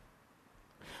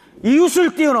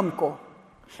이웃을 뛰어넘고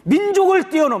민족을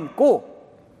뛰어넘고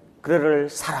그들을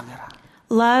사랑해라.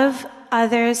 love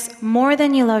others more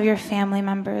than you love your family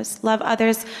members. Love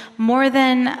others more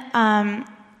than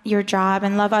your job,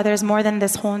 and love others more than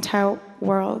this whole entire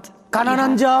world.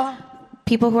 가난한 자,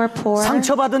 People who are poor,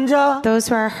 상처받은 자, those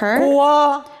who are hurt,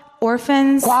 고아,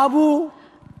 orphans, 과부,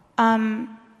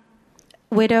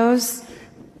 widows,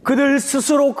 그들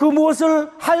스스로 그 무엇을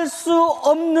할 수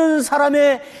없는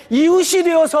사람의 이웃이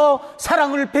되어서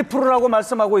사랑을 베풀으라고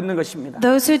말씀하고 있는 것입니다.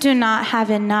 those who do not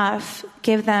have enough,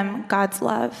 give them God's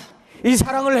love. 이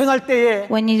사랑을 행할 때에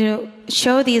When you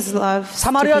show these loves to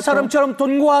사마리아 people, 사람처럼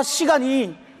돈과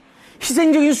시간이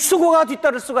희생적인 수고가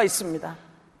뒤따를 수가 있습니다.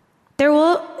 there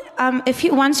will,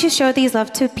 once you show these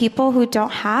love to people who don't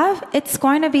have, it's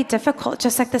going to be difficult.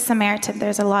 Just like the Samaritan,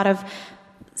 there's a lot of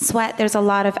sweat, there's a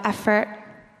lot of effort,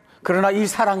 그러나 이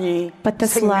사랑이 but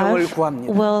this 생명을 love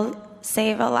구합니다. will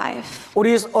save a life.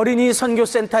 우리 어린이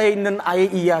선교센터에 있는 아이의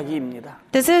이야기입니다.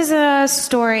 This is a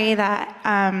story that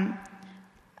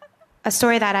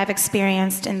I've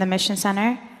experienced in the mission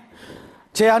center.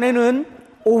 제 아내는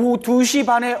오후 2시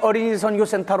반에 어린이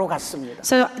선교센터로 갔습니다.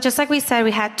 So just like we said,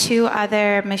 we had two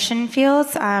other mission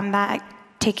fields that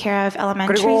take care of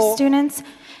elementary 그리고 students.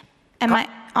 And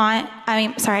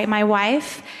my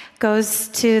wife goes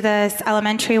to this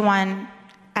elementary one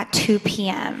at 2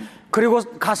 p.m. 그리고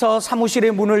가서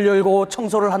사무실의 문을 열고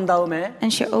청소를 한 다음에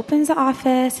And she opens the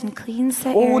office and cleans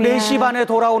the 오후 area 4시 반에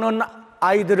돌아오는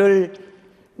아이들을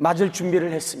맞을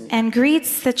준비를 했습니다. and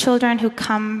greets the children who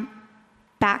come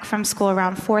back from school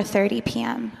around 4:30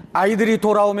 p.m. 아이들이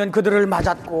돌아오면 그들을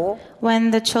맞았고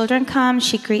When the children come,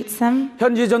 she greets them.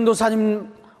 현지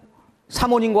전도사님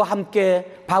사모님과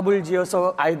함께 밥을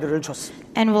지어서 아이들을 줬습니다.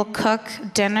 And we'll cook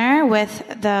dinner with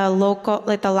the local,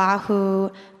 like the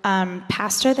Lahu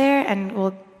pastor there, and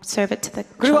we'll serve it to the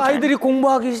그리고 children. 아이들이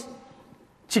공부하기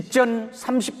직전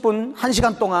 30분,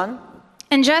 1시간 동안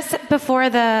And just before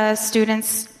the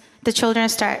children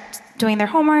start doing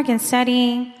their homework and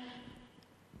studying,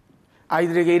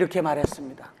 아이들에게 이렇게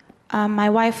말했습니다. my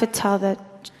wife would tell the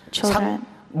children,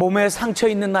 몸에 상처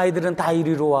있는 아이들은 다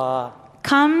이리로 와.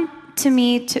 come to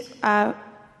me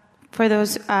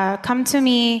come to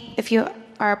me if you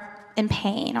are in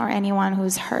pain or anyone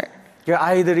who's hurt. 그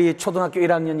아이들이 초등학교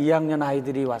 1학년, 2학년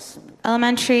아이들이 왔습니다.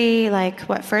 Elementary, like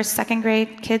what, first, second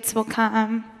grade kids will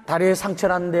come. 다리에 상처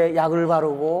났는데 약을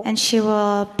바르고 And she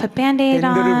will put Band-Aid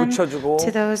밴드를 on 붙여주고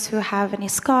to those who have any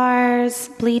scars,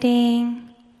 bleeding,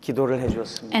 기도를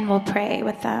해주었습니다. and will pray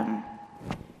with them.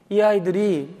 이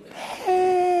아이들이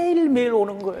매일매일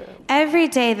오는 거예요. Every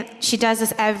day, she does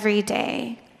this every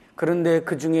day. 그런데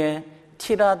그 중에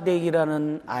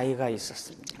티라덱이라는 아이가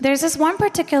있었습니다. There's this one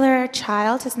particular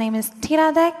child, his name is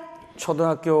Tiradek.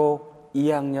 초등학교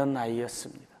 2학년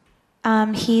아이였습니다.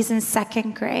 He's in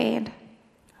second grade.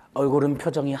 얼굴은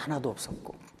표정이 하나도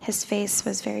없었고 His face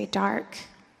was very dark.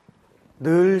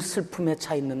 늘 슬픔에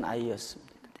차 있는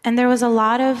아이였습니다. And there was a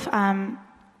lot of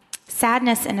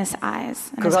sadness in his eyes,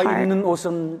 in his 그가 heart. 입는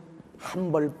옷은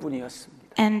한 벌뿐이었습니다.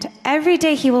 And every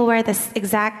day he will wear the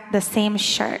same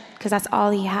shirt, because that's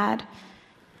all he had.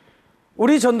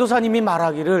 우리 전도사님이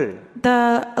말하기를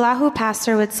The Lahu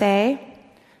pastor would say,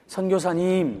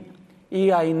 선교사님,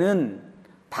 이 아이는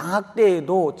방학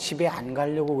때에도 집에 안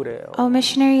가려고 그래요. oh,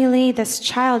 Missionary Lee, this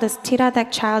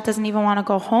Tiradek child doesn't even want to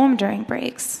go home during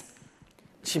breaks.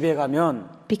 집에 가면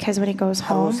Because when he goes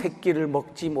하루 home, 세 끼를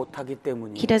먹지 못하기 he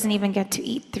때문이에요. doesn't even get to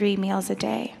eat 3 meals a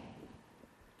day.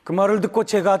 그 말을 듣고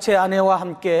제가 제 아내와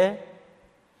함께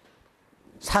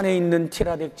산에 있는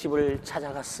티라덱 집을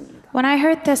찾아갔습니다. When I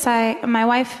heard this, I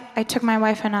took my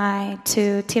wife and I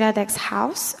to Tiradek's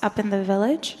house up in the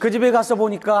village. 그 집에 가서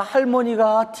보니까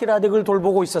할머니가 티라덱을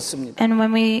돌보고 있었습니다. And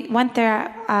when we went there,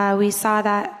 we saw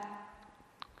that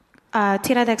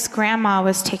Tiradek's grandma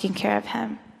was taking care of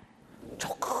him.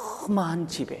 조그마한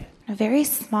집에, A very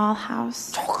small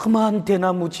house, 조그마한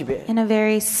대나무 집에, in a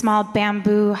very small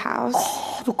bamboo house,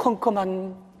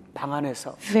 어두컴컴한 방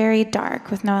안에서 very dark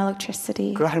with no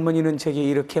electricity. 그 할머니는 제게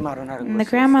이렇게 말을 하는 And the 것이었어요.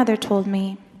 grandmother told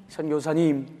me,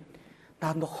 선교사님,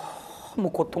 나 너무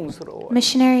고통스러워.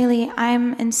 Missionary Lee,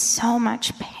 I'm in so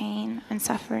much pain and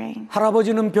suffering.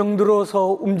 할아버지는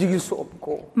병들어서 움직일 수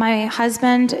없고 My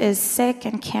husband is sick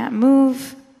and can't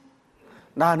move.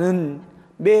 나는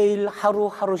매일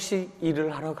하루하루씩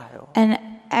일을 하러 가요. And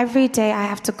every day I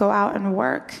have to go out and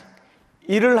work.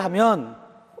 일을 하면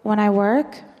When I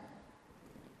work,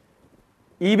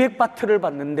 200바트를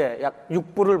받는데 약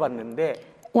 6불을 받는데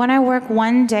when I work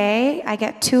one day, I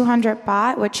get 200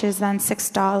 baht, which is then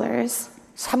 $6.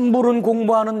 3불은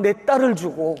공부하는 내 딸을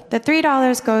주고 The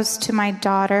 $3 goes to my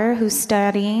daughter who's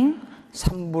studying,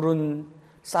 3불은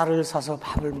쌀을 사서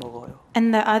밥을 먹어요.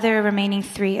 and the other remaining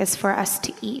 3 is for us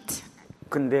to eat.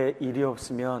 근데 일이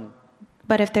없으면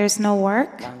But if there's no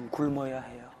work, 난 굶어야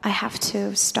해요. I have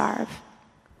to starve.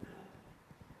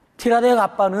 티라덱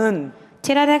아빠는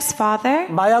Tiradek's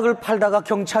father 마약을 팔다가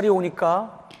경찰이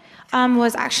오니까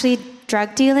was actually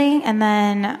drug dealing, and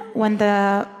then when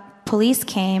the police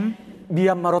came,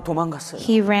 미얀마로 도망갔어요.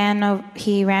 he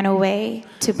ran away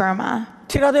to Burma.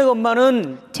 티라덱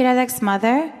엄마는 Tiradek's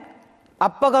mother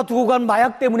아빠가 두고 간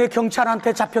마약 때문에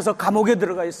경찰한테 잡혀서 감옥에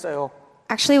들어가 있어요.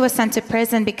 actually was sent to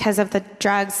prison because of the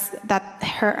drugs that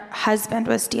her husband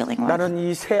was dealing with. 나는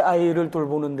이 세 아이를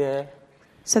돌보는데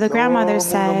So the grandmother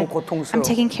said, 고통스러워. I'm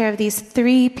taking care of these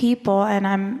 3 people, and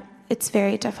it's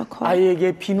very difficult.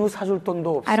 아이에게 비누 사줄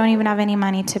돈도 I 없어요. don't even have any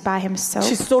money to buy him soap.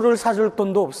 칫솔을 사줄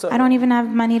돈도 없어요. I don't even have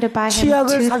money to buy him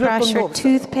치약을 사줄 toothbrush 돈도 or 없어요.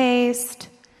 toothpaste.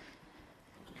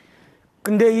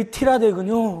 근데 이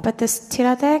티라덱은요, But this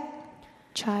Tiradek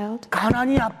child,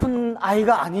 가난이 아픈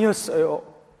아이가 아니었어요.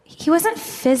 he wasn't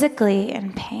physically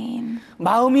in pain.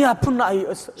 마음이 아픈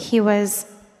아이였어요.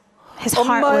 His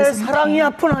heart 엄마의 was in 사랑이 pain.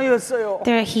 아픈 아이였어요.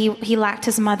 There, he lacked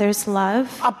his mother's love.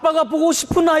 아빠가 보고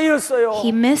싶은 아이였어요. He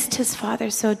missed his father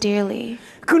so dearly.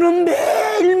 그는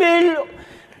매일매일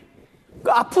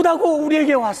아프다고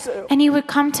우리에게 왔어요. And he would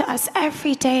come to us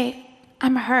every day.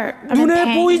 I'm hurt. I'm in 눈에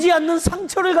pain. 보이지 않는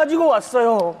상처를 가지고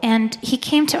왔어요. And he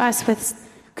came to us with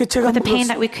제가 a pain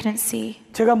that we couldn't see.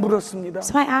 제가 물었습니다.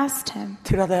 So I asked him,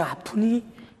 티라덱 아프니?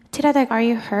 Tiradek, are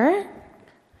you hurt?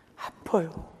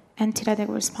 아파요. And Tiradek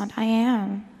would respond, I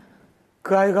am.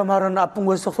 그 아이가 말하는 아픈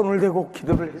곳에서 손을 대고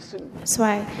기도를 했습니다. So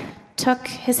I took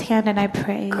his hand and I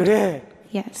prayed. 그래,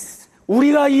 Yes,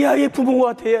 우리가 이 아이의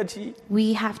부모가 돼야지.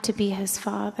 we have to be his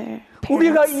father.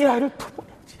 우리가 Parents. 이 아이를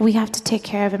품어야지. We have to take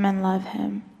care of him and love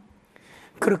him.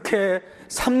 그렇게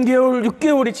 3개월,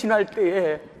 6개월이 지날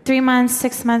때에 3 months,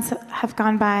 6 months have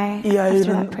gone by 이 after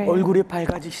that 아이는 prayer. 얼굴이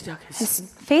밝아지기 시작했어요. His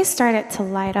face started to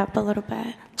light up a little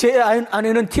bit. 제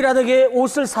아내는 티라덱의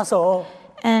옷을 사서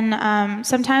And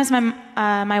sometimes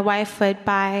my wife would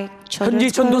buy 현지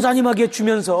children's clothes 전도사님에게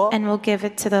주면서 and will give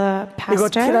it to the 이거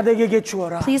pastor. 티라덱에게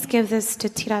주어라. Please give this to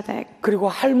Tiradek 그리고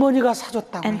할머니가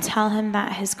사줬다고. and tell him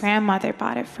that his grandmother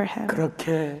bought it for him.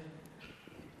 그렇게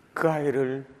그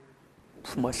아이를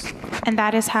품었습니다. And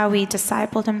that is how we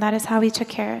discipled him. That is how we took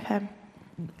care of him.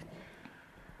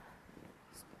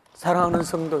 사랑하는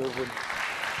성도 여러분,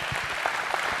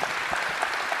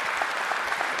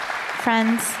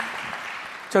 Friends,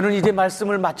 저는 이제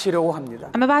말씀을 마치려고 합니다.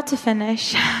 I'm about to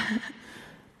finish.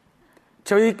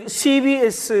 저희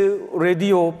CBS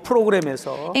라디오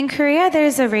프로그램에서 In Korea,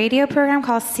 there's a radio program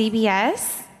called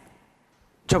CBS,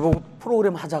 저보고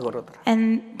프로그램 하자 그러더라.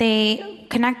 and they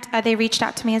reached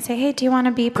out to me and say, "Hey, do you want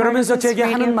to be part of 그러면서 this 제게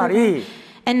radio 하는 말이 program?"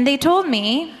 And they told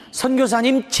me,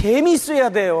 선교사님 재미있어야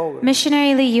돼요.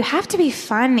 missionary Lee, you have to be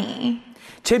funny.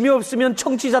 재미없으면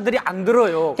청취자들이 안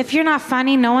들어요. If you're not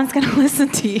funny, no one's going to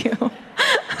listen to you.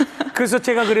 그래서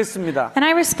제가 그랬습니다. And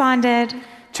I responded,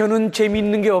 저는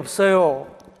재미있는 게 없어요.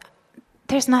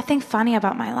 there's nothing funny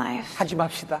about my life, 하지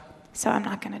맙시다. so I'm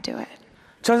not going to do it.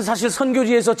 전 사실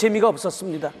선교지에서 재미가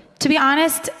없었습니다. To be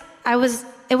honest, it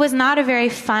was not a very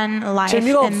fun life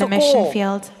재미가 in the mission 없었고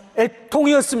field.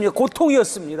 애통이었습니다.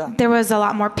 고통이었습니다. There was a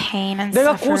lot more pain and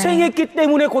내가 suffering. 고생했기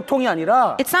때문에 고통이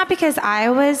아니라 It's not because I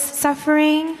was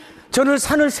suffering, 저는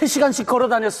산을 3시간씩 걸어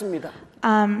다녔습니다.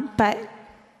 but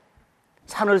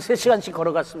산을 3시간씩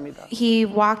걸어갔습니다. he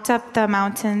walked up the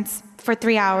mountains for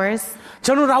 3 hours.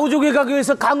 저는 라오족에 가기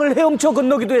위해서 강을 헤엄쳐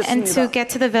건너기도 And to 했습니다. get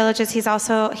to the villages,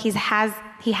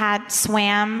 he had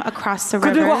swam across the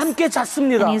그들과 rivers. 함께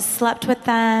잤습니다. And he's slept with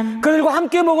them. 그들과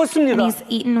함께 And 먹었습니다. he's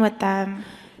eaten with them.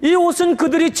 이 옷은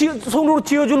그들이 손으로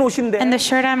지어준 옷인데 And the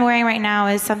shirt I'm wearing right now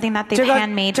is something that they've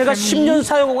handmade 제가 for 10년 me.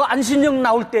 사역하고 안식년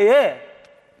나올 때에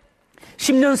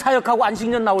 10년 사역하고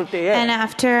안식년 나올 때에 And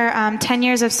after 10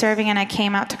 years of serving and I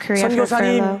came out to Korea for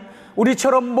선교사님 furlough,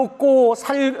 우리처럼 먹고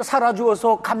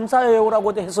살아주어서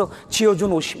감사해요라고 해서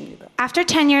지어준 옷입니다. after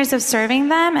 10 years of serving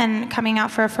them and coming out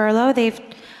for a furlough, the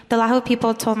Lahu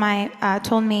people told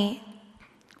me,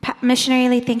 missionary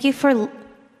Lee, thank you for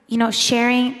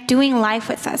doing life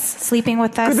with us, sleeping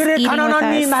with us, 그들의 eating 가난함이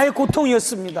with us. 나의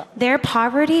고통이었습니다. Their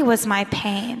poverty was my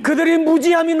pain, 그들의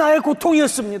무지함이 나의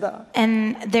고통이었습니다.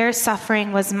 and their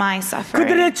suffering was my suffering.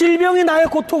 그들의 질병이 나의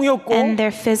고통이었고 And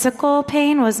their physical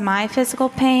pain was my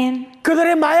physical pain,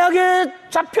 그들의 마약에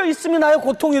잡혀 있음이 나의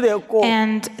고통이 되었고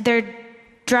and their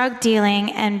drug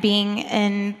dealing and being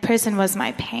in prison was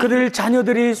my pain. 그들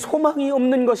자녀들이 소망이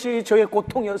없는 것이 저의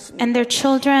고통이었습니다. And their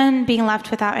children being left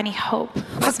without any hope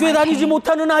was 학교에 my 다니지 pain.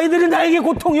 못하는 아이들이 나에게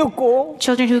고통이었고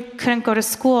Children who couldn't go to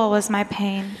school was my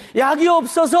pain. 약이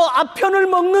없어서 아편을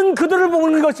먹는 그들을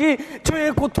보는 것이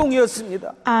저의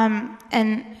고통이었습니다.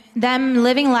 And them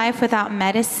living life without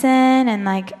medicine and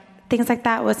things like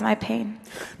that was my pain.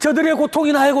 저들의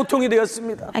고통이 나의 고통이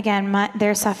되었습니다. Again,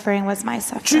 their suffering was my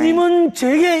suffering. 주님은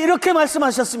제게 이렇게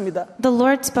말씀하셨습니다. The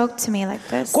Lord spoke to me like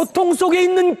this. 고통 속에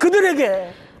있는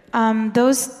그들에게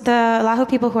The Lahu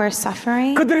people who are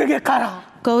suffering, 그들에게 가라.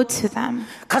 go to them.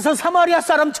 가서 사마리아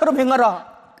사람처럼 행하라.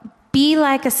 Be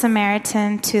like a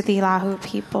Samaritan to the Lahu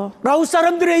people. 라우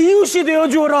사람들의 이웃이 되어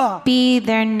주어라. Be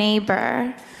their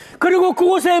neighbor 그리고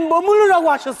그곳에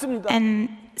머무르라고 하셨습니다. and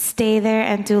stay there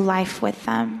and do life with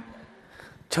them.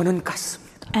 저는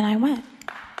갔습니다. And I went.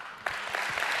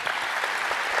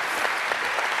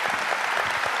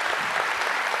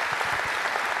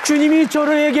 주님이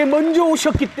저에게 먼저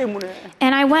오셨기 때문에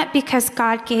And I went because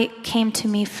God came to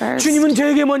me first. 주님은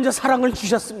저에게 먼저 사랑을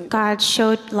주셨습니다. God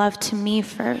showed love to me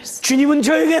first. 주님은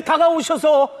저에게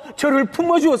다가오셔서 저를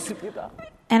품어주었습니다.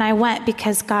 And I went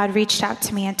because God reached out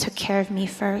to me and took care of me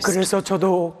first. 그래서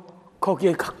저도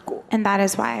거기에 갔고 And that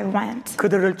is why I went.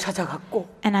 그들을 찾아갔고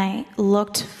And I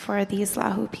looked for these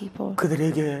Lahu people.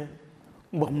 그들에게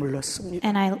머물렀습니다.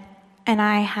 And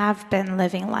I have been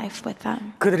living life with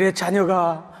them. 그들의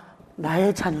자녀가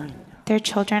나의 자녀이며 Their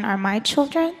children are my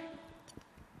children,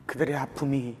 그들의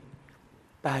아픔이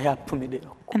나의 아픔이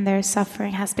되었고 and their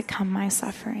suffering has become my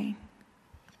suffering.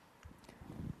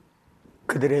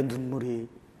 그들의 눈물이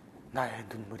나의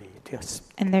눈물이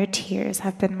되었습니다. And their tears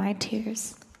have been my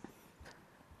tears.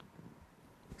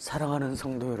 사랑하는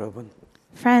성도 여러분,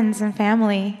 Friends and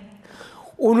family,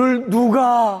 오늘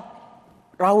누가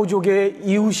라오족의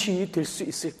이웃이 될 수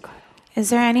있을까요? is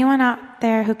there anyone out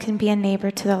there who can be a neighbor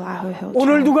to the Lahu Hill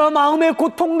오늘 tribe? 누가 마음에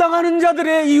고통당하는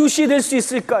자들의 이웃이 될 수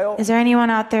있을까요? Is there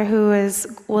anyone out there who is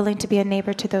willing to be a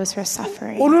neighbor to those who are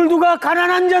suffering? 오늘 누가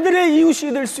가난한 자들의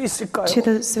이웃이 될 수 있을까요? To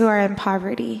those who are in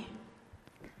poverty?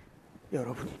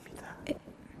 여러분입니다.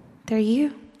 They're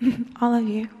you, all of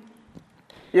you.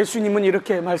 예수님은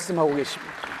이렇게 말씀하고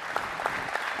계십니다.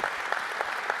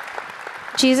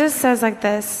 Jesus says like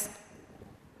this,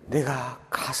 내가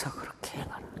가서 그렇게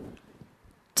행하라.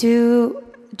 do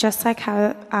just like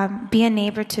how, be a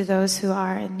neighbor to those who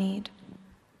are in need.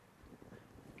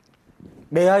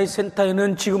 메아이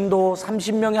센터에는 지금도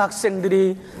 30명의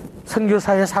학생들이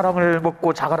선교사의 사랑을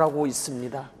먹고 자라고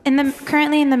있습니다.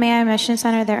 Currently in the Maya Mission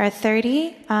Center, there are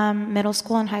 30 middle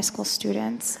school and high school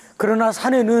students. 그러나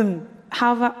산에는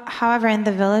However, in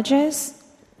the villages,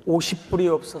 50불이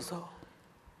없어서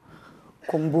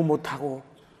공부 못하고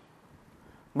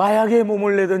마약에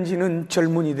몸을 내던지는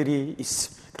젊은이들이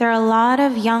있습니다. there are a lot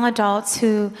of young adults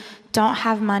who don't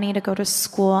have money to go to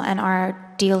school and are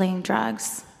dealing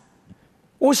drugs.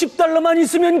 $50만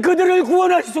있으면 그들을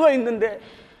구원할 수가 있는데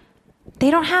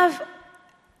They don't have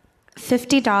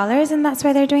 $50 and that's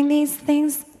why they're doing these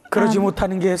things. 그러지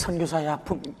못하는 게 선교사의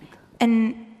아픔입니다.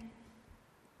 And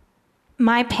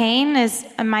my pain is,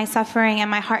 and my suffering and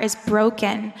my heart is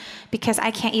broken because I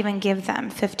can't even give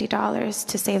them $50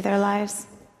 to save their lives.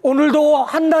 오늘도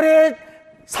한 달에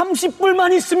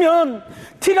 30불만 있으면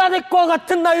티라덱과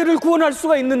같은 나이를 구원할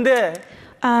수가 있는데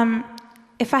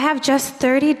If I have just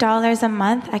 $30 a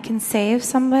month, I can save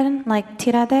someone like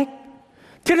Tiradek.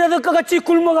 티라덱과 같이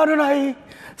굶어가는 아이,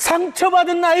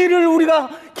 상처받은 아이를 우리가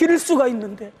기를 수가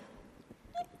있는데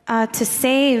To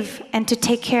save and to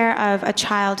take care of a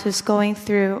child who's going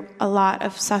through a lot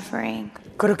of suffering.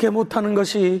 그렇게 못하는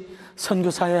것이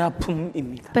선교사의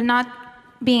아픔입니다. But not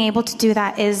being able to do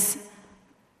that is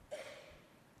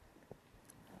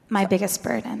my biggest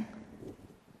burden.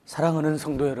 사랑하는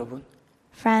성도 여러분,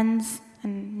 Friends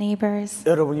and neighbors,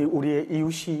 여러분이 우리의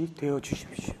이웃이 되어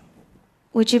주십시오.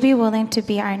 would you be willing to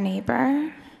be our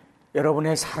neighbor?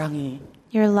 여러분의 사랑이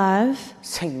Your love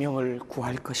생명을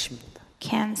구할 것입니다.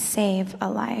 can save a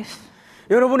life.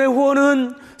 여러분의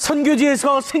후원은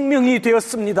선교지에서 생명이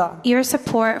되었습니다. Your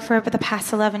support for the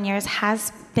past 11 years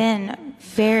has been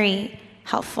very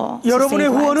helpful. To 여러분의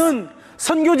save lives. 후원은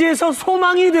선교지에서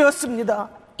소망이 되었습니다.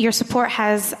 Your support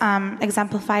has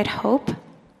exemplified hope.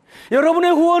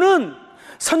 여러분의 후원은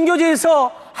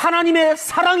선교지에서 하나님의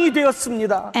사랑이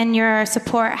되었습니다. And your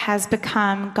support has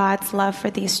become God's love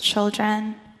for these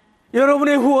children.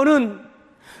 여러분의 후원은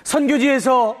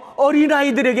선교지에서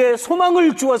어린아이들에게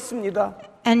소망을 주었습니다.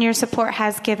 And your support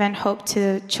has given hope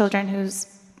to children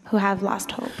who have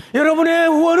lost hope. 여러분의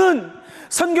후원은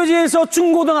선교지에서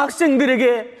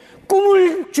중고등학생들에게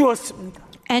꿈을 주었습니다.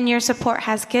 And your support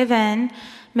has given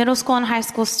middle school and high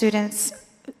school students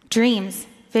dreams,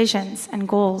 visions, and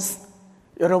goals.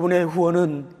 여러분의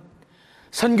후원은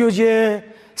선교지에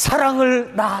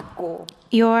사랑을 낳았고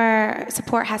Your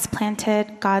support has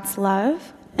planted God's love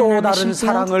in 또 our 다른 mission field,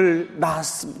 사랑을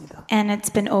낳았습니다. and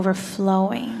it's been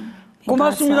overflowing. in God's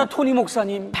고맙습니다, love. 토니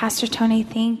목사님. Pastor Tony,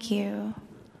 thank you.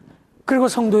 그리고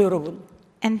성도 여러분,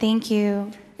 And thank you,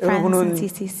 friends in 여러분은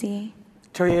CCC.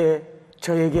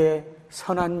 저에게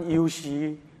선한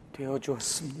이웃이 되어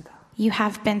주었습니다. You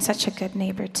have been such a good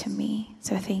neighbor to me,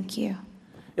 so thank you.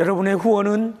 여러분의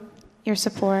후원은, Your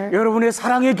support, 여러분의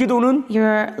사랑의 기도는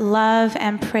your love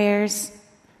and prayers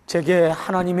제게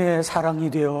하나님의 사랑이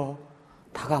되어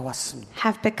다가왔습니다.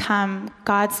 have become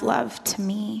God's love to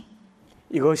me.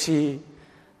 이것이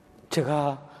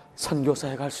제가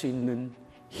선교사에 갈 수 있는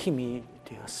힘이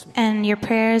되었습니다. And your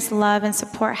prayers, love, and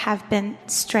support have been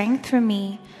strength for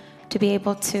me to be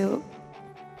able to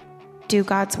do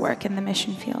God's work in the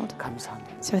mission field.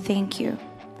 감사합니다. So thank you.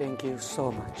 Thank you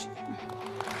so much.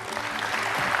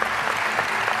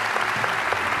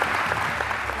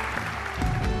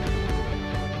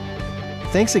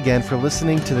 Thanks again for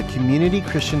listening to the Community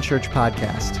Christian Church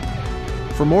podcast.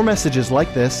 For more messages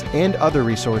like this and other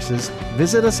resources,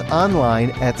 visit us online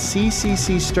at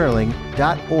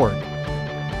cccsterling.org.